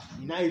the back,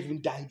 he now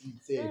even dyed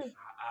himself.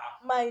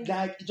 Mind.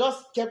 Like he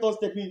just kept on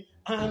stepping,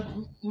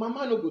 and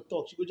mama no go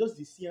talk. She go just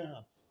dey see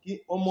her. She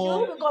Omo,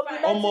 will be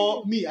complimenting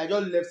you. me, I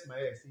just left my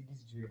hair. See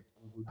this dread.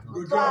 I go do am.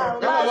 Go Wow,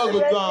 down. Never man, go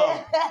seriously.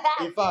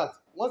 down. In fact,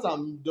 once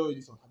I'm done with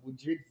this one, I go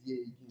dread the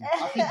hair again.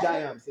 I fit die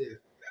am sef.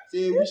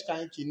 Say which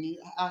kind kini?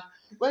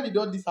 When did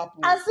all this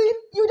happen? And see,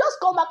 you just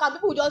come back and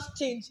people will just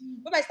change.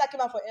 When my sister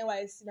came out for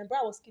NYSC, my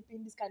brother was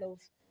keeping this kind of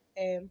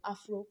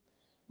afro.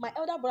 My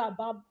elder brother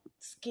barb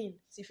skin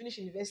till he finish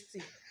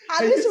university.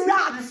 And this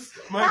rat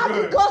My had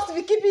the God. guts to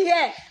be keeping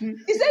here.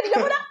 He said, your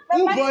mother,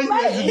 Who my, born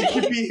my, you to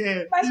be keeping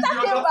here? my star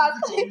It's came the back.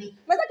 audacity for me.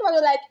 My star came back,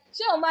 was like,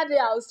 she on my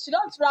house. She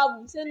don't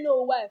travel. He said,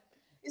 no, why?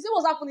 He said,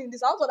 what's happening in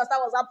this? I want to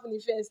understand what's happening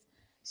first.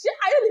 She,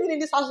 are you living in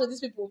this house with these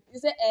people? He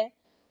said,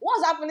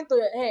 what's happening to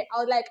your hair? I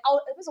was like, I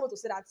was someone to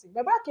say that thing.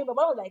 My brother came, my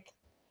brother was like,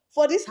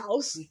 for this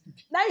house,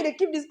 now you dey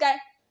keep this guy.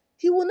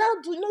 He will now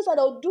do, you know, so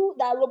they'll do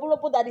that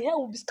robo that the hair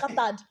will be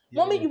scattered.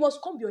 Yeah. Mommy, you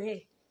must comb your hair.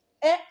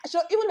 So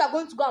even if you're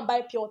going to go and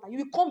buy pure water, you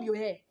will comb your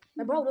hair.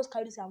 My brother will just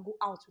carry this hair and go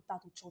out with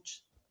that to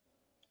church.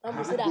 And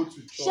we say that. Go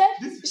to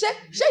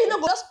church. You know,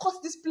 go just cut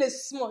this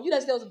place small. You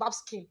just say it was barb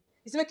skin.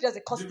 It's make it just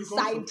a cut They the become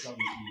side. so proud of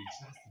you. That's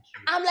the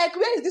truth. I'm like,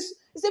 where is this?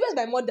 He said, where's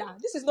my mother?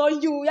 This is not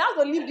you. You have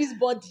to leave this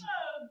body.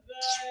 Oh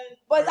God.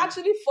 But it's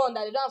actually fun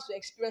that they don't have to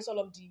experience all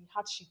of the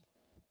hardship.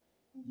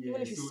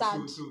 Even if it's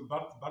sad. So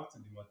back to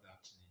the matter.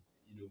 Actually,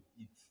 you know,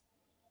 it's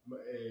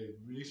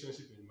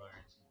relationship and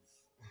marriage.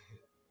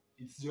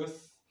 It's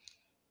just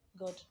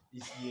God.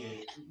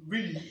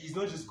 really, it's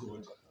not just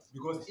God,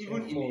 because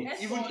even in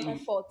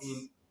Effort.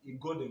 a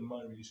God and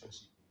man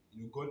relationship,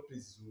 you know, God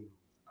plays his own role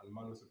and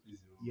man also plays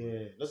his own role.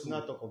 Yeah, let's So-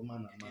 not talk of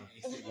man and man.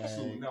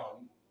 So now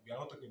we are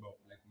not talking about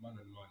like man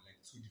and man, like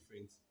two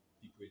different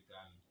people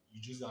entirely.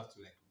 You just have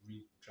to like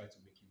really try to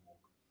make it work.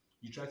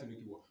 You try to make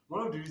it work.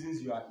 One of the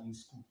reasons you are in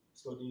school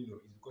studying law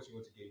is because you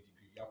want to get a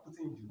degree. You are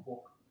putting in the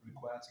work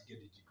required to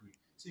get the degree.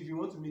 So if you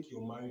want to make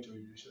your marriage or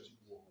your relationship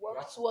work, you Work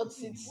have to towards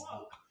put in it. the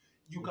work.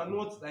 You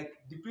cannot, like,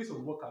 the place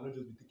of work cannot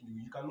just be taken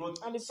away. You cannot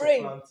And be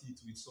praying. supplant it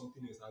with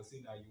something else and say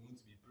that you want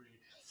to be praying.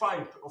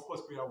 Fine, of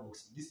course, prayer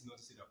works. This is not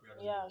to say that prayer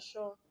doesn't Yeah, work.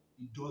 sure.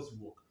 It does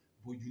work,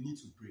 but you need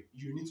to pray.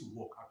 You need to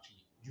work,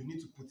 actually. You need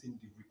to put in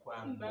the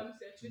required Bible work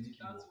said, to "Faith make it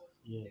without work. work."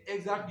 Yeah.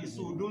 Exactly.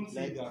 So don't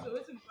say Like- that. So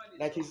waiting before they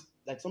Like talk. it's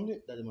like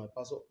something that my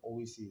pastor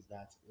always says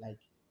that like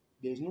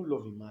there is no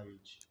love in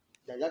marriage.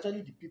 There's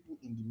actually the people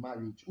in the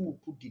marriage who will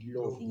put the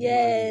love in the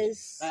marriage.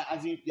 Yes.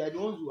 As in they are the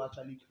ones who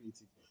actually create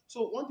it.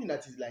 So one thing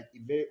that is like a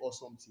very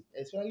awesome tip,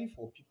 especially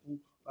for people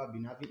who have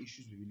been having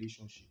issues with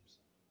relationships,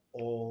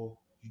 or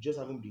you just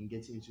haven't been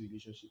getting into a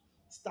relationship,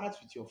 start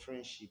with your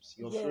friendships,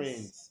 your Yes.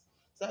 friends.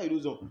 Start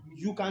with those ones.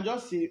 You can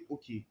just say,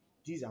 okay,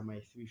 these are my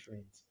 3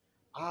 friends.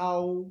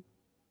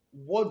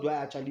 What do I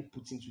actually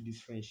put into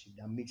this friendship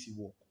that makes it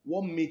work?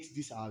 What makes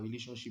this our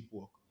relationship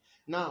work?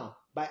 Now,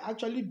 by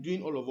actually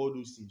doing all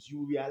those things, you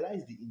will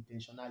realize the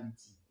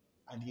intentionality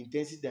and the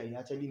intensity that you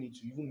actually need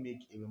to even make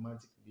a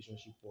romantic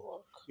relationship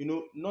work. You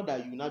know, not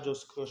that you not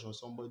just crush on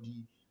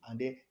somebody and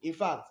then, in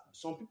fact,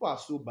 some people are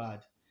so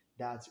bad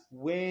that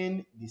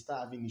when they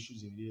start having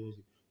issues in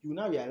relationship, you will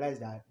now realize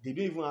that they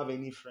don't even have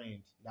any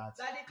friend that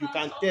That they you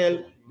can talk tell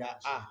to.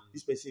 that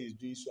this person is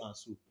doing so and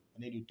so,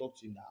 and then you talk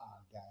to him that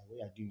guy, what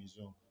you're doing is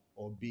wrong,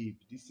 or babe,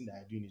 this thing that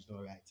you're doing is not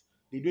right.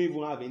 They don't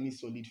even have any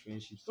solid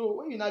friendship. So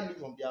when you now look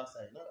from the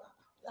outside,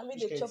 I mean,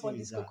 which they kind chop of on thing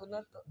this is that?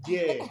 coconut.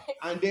 Yeah,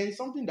 and then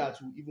something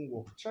that will even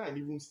work. Try and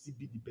even still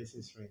be the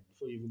person's friend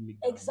before you even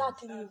make that move.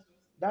 Exactly.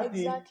 That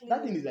Exactly.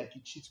 thing is like a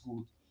cheat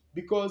code,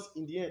 because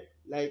in the end,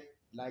 like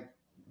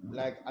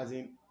as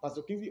in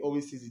Pastor Kingsley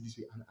always says it this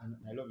way, and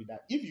I love it,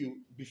 that if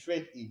you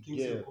befriend a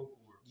girl,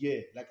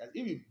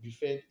 if you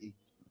befriend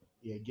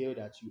a girl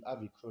that you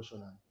have a crush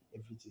on and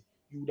everything,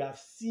 you would have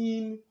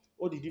seen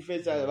all the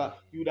different sides of her.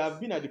 You would have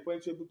been at the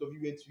point where both of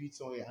you went to eat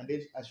somewhere, and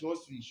then as she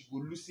wants to eat, she go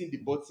loosen the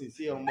button,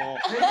 say more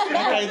that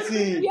kind of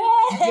thing.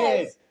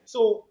 Yes.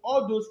 So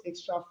all those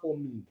extra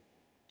forming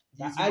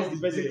that It's adds not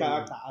the person there.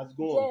 character has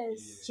gone.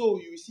 Yes. So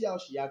you see how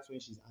she acts when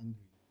she's angry.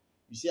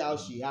 You see how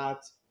she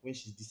acts when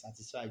she's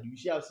dissatisfied. You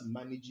see how she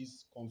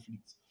manages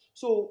conflict.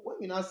 So when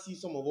you now see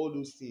some of all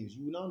those things,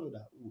 you will now know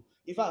that,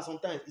 in fact,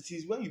 sometimes it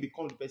is when you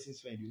become the person's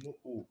friend, you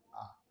know,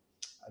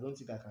 I don't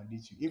think I can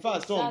date you. In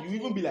fact, some you Exactly.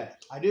 even be like,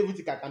 I don't even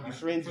think I can be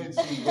friends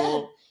with you.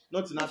 No,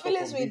 not to The not talk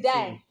feelings of will dating.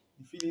 die.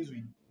 The feelings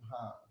will.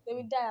 They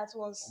will die at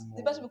once.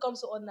 The person becomes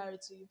so ordinary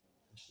to you.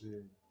 That's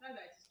how it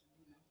is to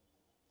be now.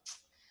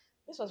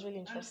 This was really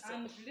And interesting.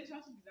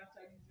 relationship is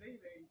actually very,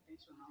 very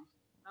intentional.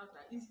 That's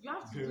like you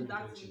have to Very do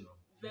that thing intentional.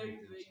 very,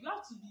 very. You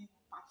have to be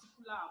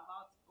particular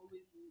about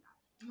always doing that.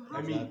 You I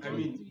have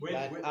mean, to when-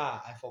 Like,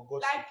 I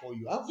forgot Like, to call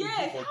you. How could yes,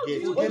 you how forget?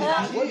 could you What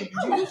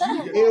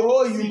forget? did you a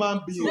whole human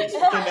being? Yes.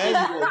 Okay,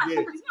 now you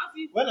forget. It's not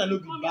if When I know you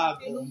be come bag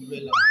here or and say,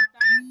 umbrella. "I'm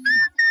tired."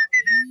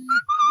 You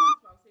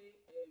don't have to say,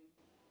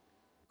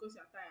 because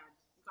you're tired.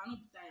 You cannot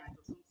be tired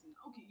or something.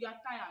 Okay, you are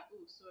tired.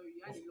 Oh, sorry,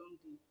 you had a long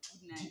day.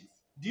 Good night.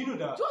 Do you know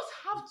that? Just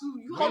have to.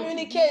 You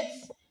Communicate.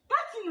 Have to,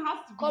 that thing has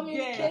to be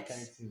Communicate. there. That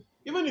kind of thing.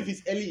 Even if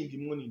it's early in the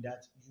morning,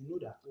 that you know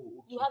that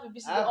okay, You have a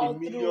busy I have all a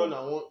million through.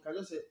 and one. Can I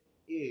just say,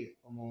 hey,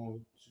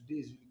 today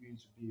is really going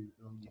to be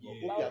a long day. But Yeah.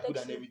 hope you I'll are good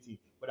text and you. everything.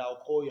 But I'll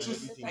call you and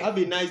Just everything. like- Have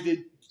a nice day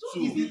So too.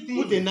 easy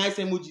thing. Put a nice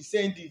emoji.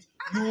 Send it.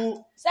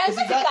 You. Send This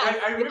is that-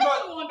 sticker. I The remember.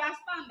 person will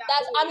understand that.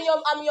 That's I'm in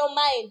your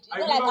mind. You I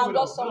know, like remember I'm when I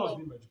just was somewhere.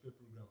 doing my GP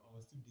program, I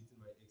was still dating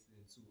my ex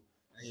then. So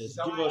like, Yes,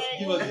 that give was-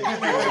 us.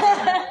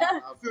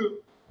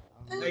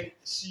 So like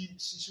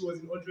she was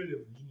in 100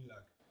 level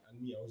Unilag,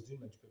 and me I was doing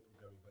my GP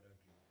program in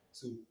Badagry.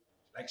 So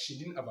like she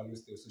didn't have an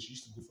hostel, so she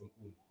used to go from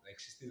home. Like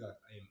she stays at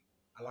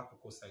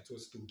Alakoko side,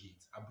 towards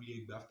Gate,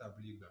 Abulegba, after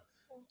Abulegba,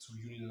 to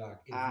Unilag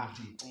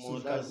every day. So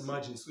you can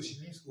imagine. So she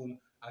leaves home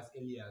as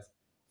early as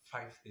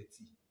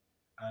 5:30.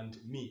 And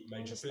me,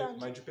 my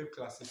Jupep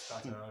classes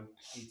start around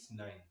 8,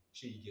 9.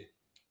 She you get.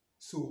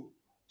 So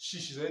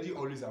she's already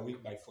always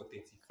awake by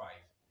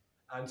 4:35.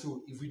 And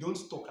so if we don't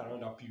talk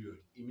around that period,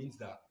 it means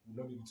that we'll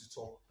not be able to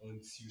talk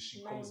until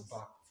she comes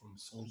back from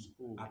school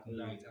at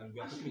night. And we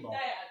are talking about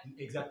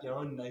exactly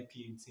around 9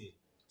 p.m. 10.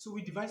 So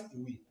we devised a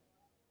way.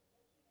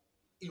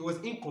 It was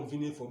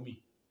inconvenient for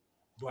me,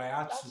 but I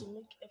had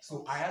to.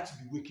 So I had to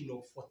be waking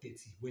up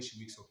 4:30 when she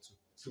wakes up too.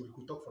 So we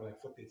could talk from like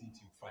 4:30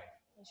 till 5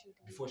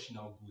 before she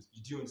now goes.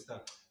 Do you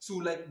understand? So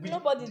like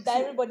nobody's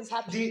there, everybody's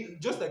happy.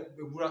 Just like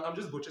I'm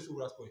just butchering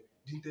Ura's point.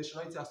 The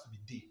intentionality has to be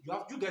there.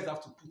 You guys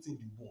have to put in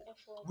the work.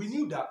 We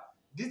knew that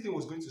this thing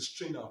was going to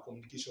strain our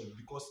communication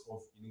because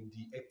of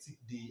the hectic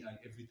day and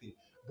everything.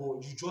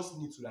 But you just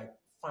need to like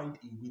find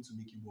a way to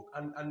make it work,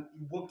 and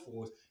it worked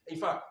for us. In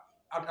fact,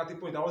 at the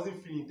point I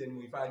wasn't feeling it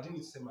anymore. In fact, I didn't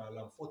need to set my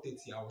alarm.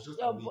 4:30, I was just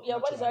awake. Your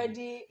body's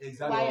already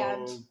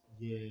wired.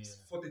 Yeah.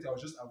 4:30, I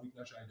was just awake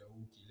naturally.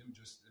 Okay, let me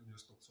just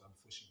talk to her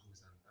before she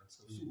goes and stuff.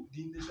 So the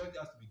intentionality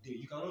has to be there.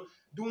 You cannot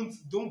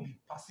don't be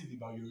passive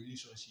about your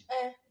relationship.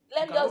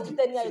 Let me just do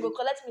 10 years, you go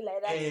collect me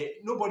like that.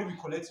 Nobody will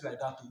collect you like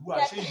that. Who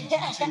are changing?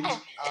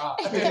 Change.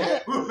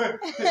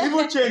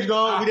 People change,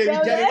 though. We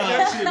reject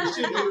that.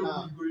 Change.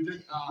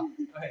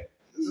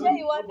 Sure,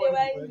 you want to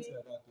like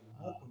that.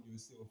 Work on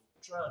yourself.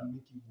 Try and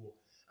make it work.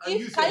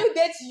 Can you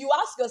date you?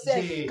 Ask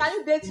yourself. Yeah, can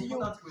you date you?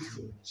 Important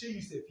question. Share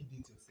yourself. You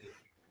date yourself.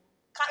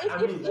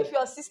 If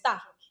your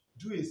sister.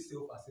 Do a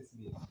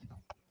self-assessment.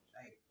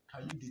 Like,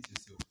 can you date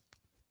yourself?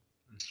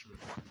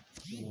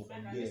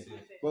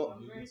 But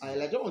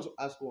I just want to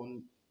ask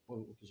one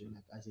occasion.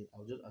 Like I said,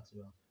 I'll just ask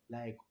you,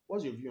 like,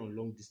 what's your view on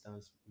long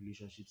distance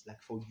relationships?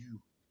 Like for you.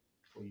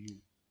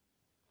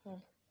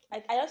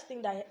 I just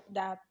think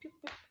that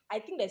people. I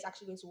think that it's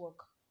actually going to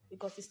work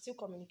because it's still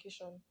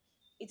communication.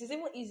 It is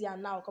even easier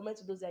now compared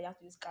to those that you have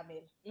to use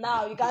camel.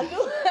 Now you can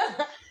do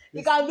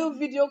you can do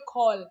video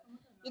call.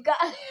 You can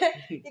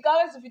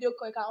always do video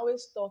call. You can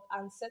always talk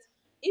and set.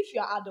 If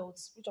you're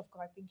adults, which of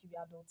course I think if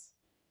you're adults,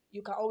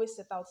 you can always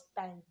set out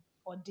time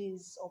or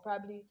days or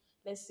probably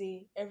let's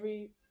say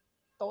every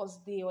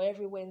Thursday or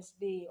every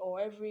Wednesday or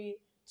every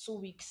 2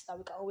 weeks that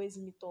we can always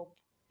meet up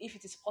if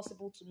it is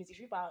possible to meet. If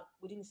people are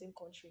within the same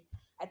country,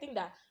 I think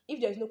that if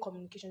there is no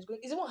communication,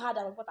 it's even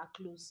harder when people are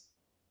close.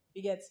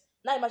 You get.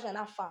 Now imagine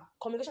how far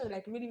communication is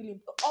like really,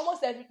 really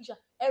almost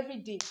every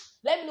day.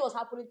 Let me know what's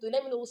happening to you.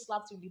 Let me know who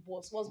slapped you with the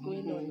boss. What's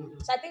going on?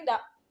 So I think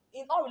that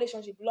in all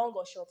relationship, long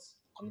or short,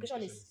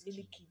 communication is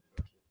really key. I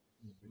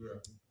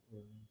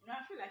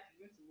feel like it's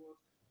going to work.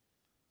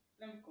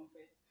 Let me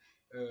confess.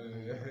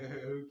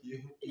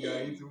 Okay.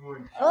 Yeah, it's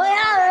one. Oh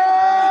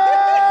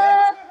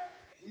yeah!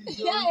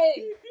 Yeah.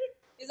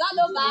 Is that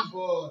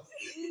over?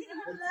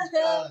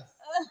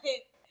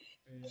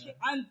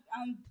 And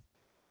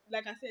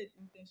like I said,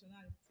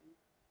 intentionality.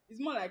 It's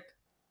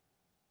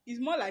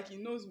more like he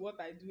knows what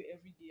I do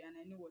every day and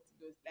I know what he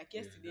does. Like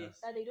yesterday,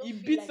 he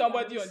beat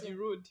somebody on the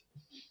road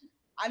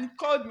and he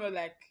called me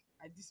like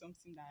I did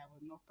something that I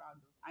was not proud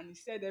of. And he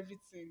said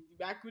everything.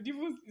 It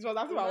was as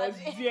if I was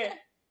there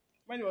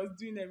when he was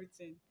doing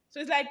everything. So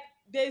it's like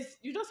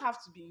you just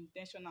have to be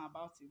intentional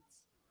about it.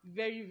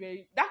 Very,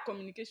 very that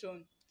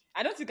communication.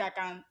 I don't think I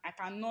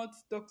cannot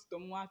talk to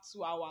Tomoa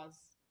 2 hours.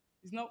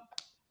 It's not.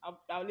 I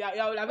would have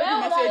already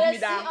messaged me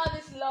that. All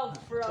this love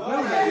from.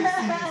 Where would I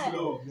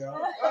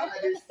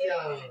see this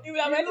love? He would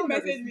have already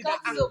messaged me that.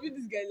 I love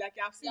this girl. Like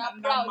I've seen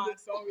another man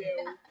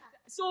somewhere.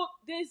 So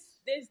there's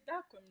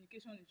that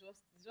communication is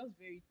just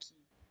very key.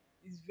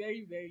 It's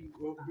very, very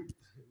important.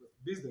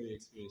 Based on your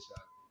experience,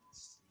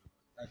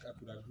 I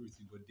could agree with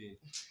you, but then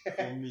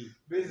for me,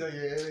 Based on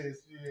your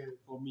experience,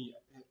 for me,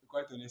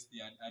 quite honestly,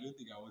 I don't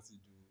think I want to do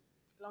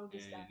long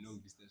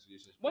distance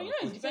relationship. But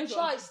it depends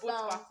on both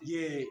parties.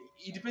 Yeah,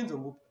 it depends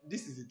on.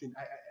 This is the thing.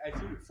 I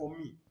feel for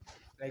me,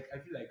 like I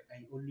feel like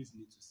I always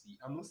need to see.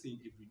 I'm not saying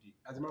every day.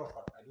 As a matter of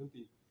fact,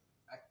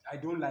 I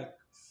don't like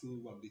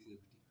seeing who I'm dating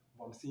every day.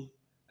 But I'm saying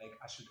like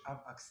I should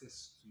have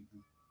access to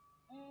you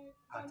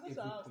at every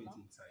point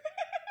in time.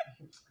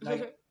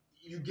 Like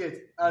you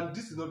get, and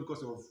this is not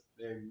because of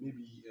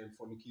maybe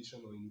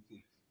fornication or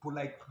anything. But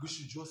like we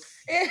should just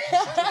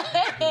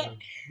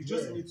we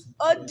just need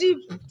to deep.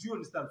 Do you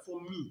understand?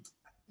 For me,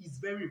 it's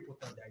very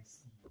important that I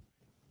see you.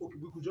 Okay,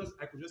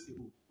 I could just say,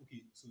 oh,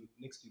 okay, so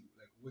next week,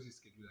 like what's your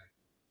schedule like?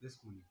 Let's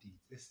go on a date.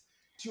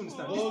 Do you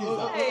understand?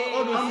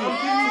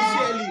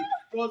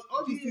 Because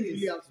all these things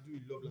really have to do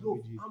with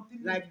love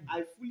languages. Like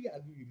I fully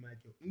agree with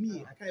Michael.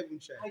 Me, I can't even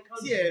try.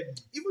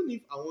 Even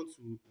if I want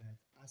to like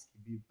ask a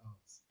babe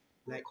out,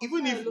 like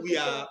even if we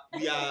are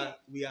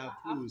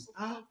close,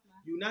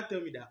 you not tell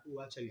me that, oh,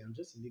 actually, I'm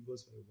just in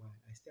Lagos for a while.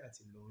 I stay at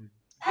a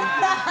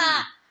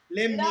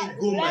Let me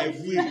go my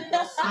way.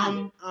 Because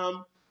I'm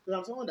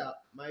someone that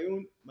my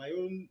own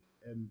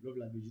love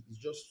language is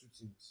just 2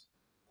 things.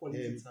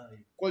 Quality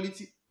time.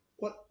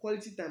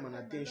 quality time and Oh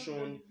my attention,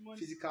 God, money.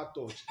 physical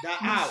touch. That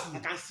Yes. I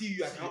can see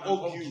you, I can And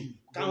hug you,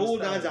 can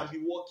hold hands and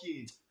be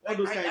walking. All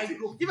those kind of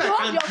things. If You I hold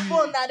can't your do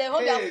phone it, now, they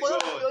hold hey, your phone,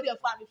 God. you hold your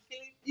phone, and be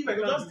feeling. If I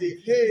can't just do say,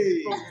 it,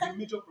 hey, it's a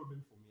major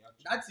problem for me.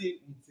 Actually. that's it.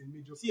 It's a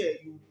major See,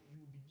 problem. you will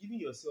be giving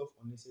yourself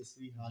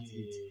unnecessary heartache.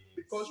 Yes.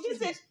 Because You truth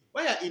say- is,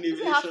 when you're in a you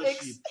say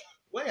heartaches.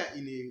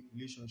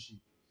 relationship,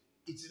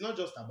 it is not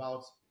just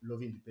about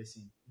loving the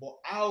person, but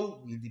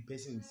how will the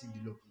person receive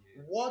the love?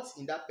 Yeah. What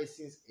in that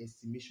person's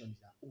estimation is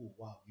that, oh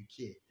wow, you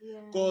care. Yeah.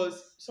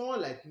 Because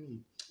someone like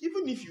me,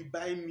 even if you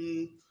buy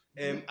me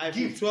iPhone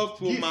Gift, 12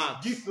 Pro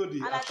Max, Gift no dey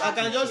And attract I can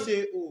Thank just you.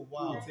 say, oh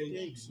wow, thank you.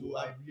 thanks. So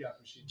I really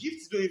appreciate it.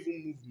 gifts don't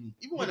even move me.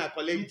 Even when I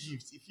collect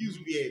gifts, it feels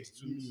Me weird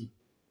too, to me me.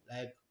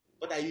 Like,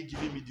 what are you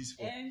giving me this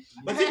for? And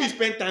But if you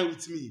spend time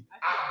with me,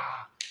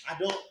 I I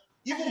don't.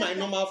 Even my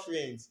normal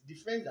friends, the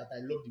friends that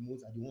I love the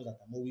most are the ones that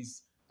I'm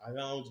always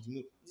around.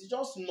 It's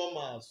just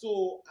normal.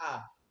 So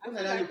when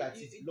feel I like look at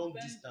it it, long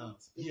depends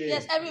distance.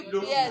 Yes,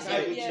 Look, yes,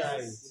 try, yes. try.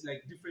 It's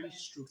like different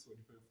strokes for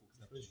different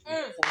folks.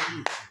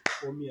 Mm.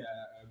 For me,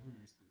 I agree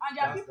with you. And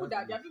there are That's- people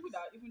that's that the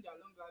even their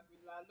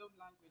love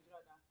language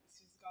rather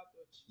is physical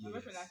touch. My Yes.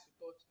 boyfriend likes to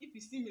touch. If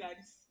you see me like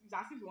this, it's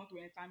as if you want to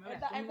enter me.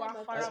 Enter, Like,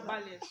 enter,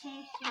 farabalẹ̀,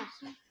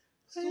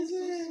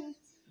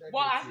 That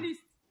But gets at it.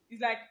 least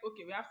it's like,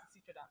 okay, we have to see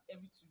each other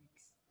every 2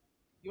 weeks.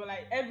 You're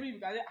like every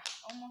week. I say,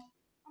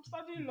 I'm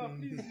studying law,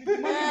 please. Give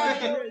me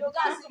money. You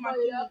can't see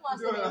money. You can't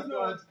see money.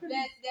 No.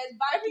 There's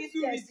banking Every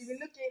 2 test. weeks. You be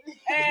looking.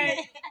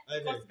 Eh,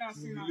 Okay, First can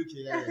see you now. look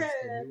at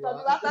that. Talk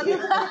about-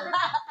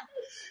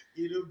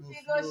 You don't go He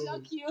go flow.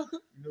 shock you.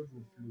 You don't go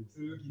flow.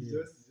 Look,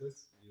 Yeah. it's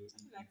just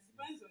like it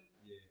depends on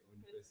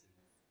on the person.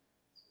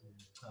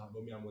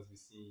 But me, I must be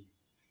seeing you.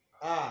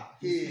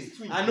 Hey, It's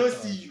too I don't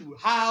important. see you.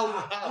 How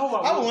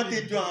I want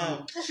to do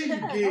am?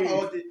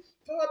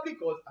 Probably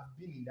because I've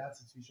been in that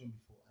situation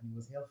before and it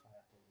was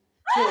hellfire for me.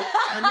 So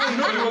I know You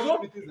know, it was one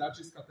of the things that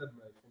actually scattered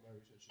my former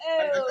relationship.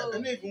 I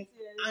know even,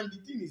 and the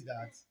thing is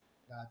that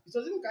it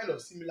was even kind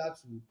of similar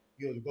to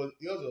yours because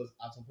yours was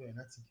at some point you're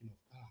not thinking of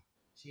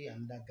she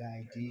and that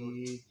guy did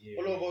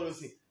all those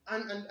things.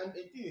 And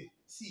the thing is,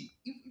 see,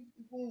 if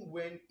even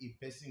when a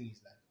person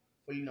is like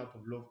falling out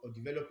of love or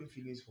developing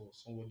feelings for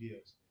somebody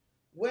else,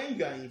 when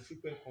you are in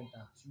frequent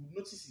contact, you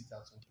notice it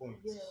at some point.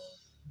 Yeah.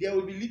 There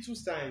will be little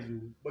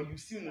signs, but you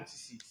still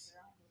notice it.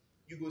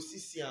 You go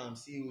see and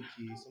say,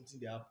 okay, something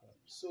they happen.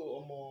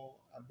 So,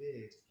 I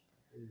beg.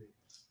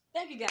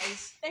 Thank you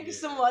guys. Thank you Yeah.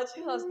 so much.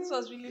 This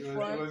was really It was-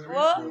 fun. it was really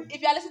Well, fun.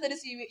 if you are listening to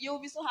this, you'll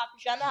be so happy.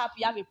 If you are not happy,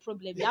 you have a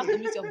problem. You have to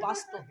meet your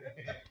pastor.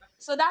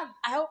 So that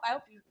I hope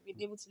you've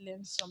been able to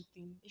learn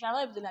something. If you're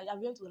not able to learn,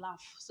 you're going to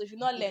laugh. So if you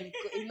not learn,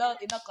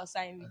 it's not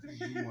concern me.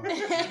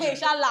 You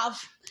shall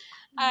laugh.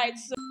 Alright,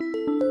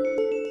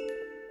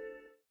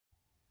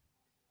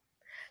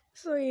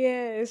 so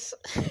yes.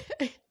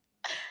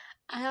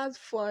 I had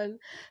fun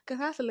because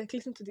I had to like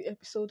listen to the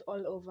episode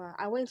all over.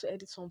 I went to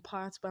edit some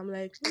parts, but I'm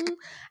like,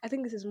 I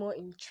think this is more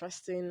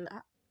interesting.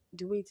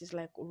 The way it is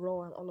like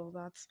raw and all of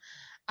that.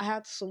 I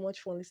had so much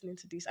fun listening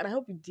to this, and I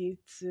hope you did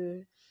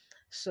too.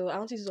 So I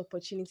want to use this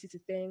opportunity to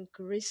thank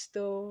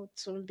Risto,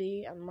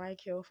 Tumbi, and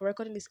Michael for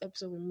recording this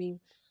episode with me,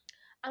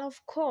 and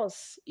of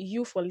course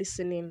you for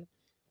listening.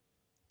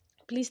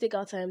 Please take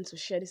our time to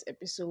share this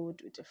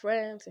episode with your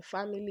friends, your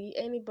family,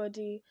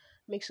 anybody.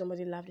 Make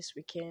somebody laugh this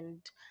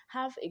weekend.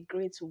 Have a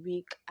great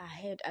week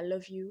ahead. I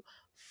love you.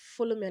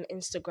 Follow me on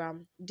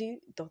Instagram,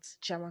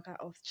 d.chamaka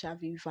of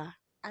Chaviva.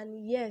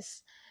 And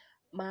yes,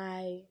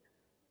 my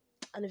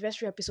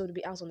anniversary episode will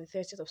be out on the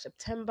 30th of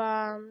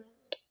September.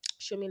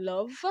 Show me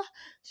love.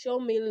 Show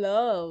me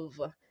love.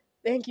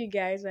 Thank you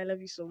guys. I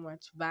love you so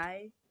much.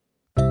 Bye.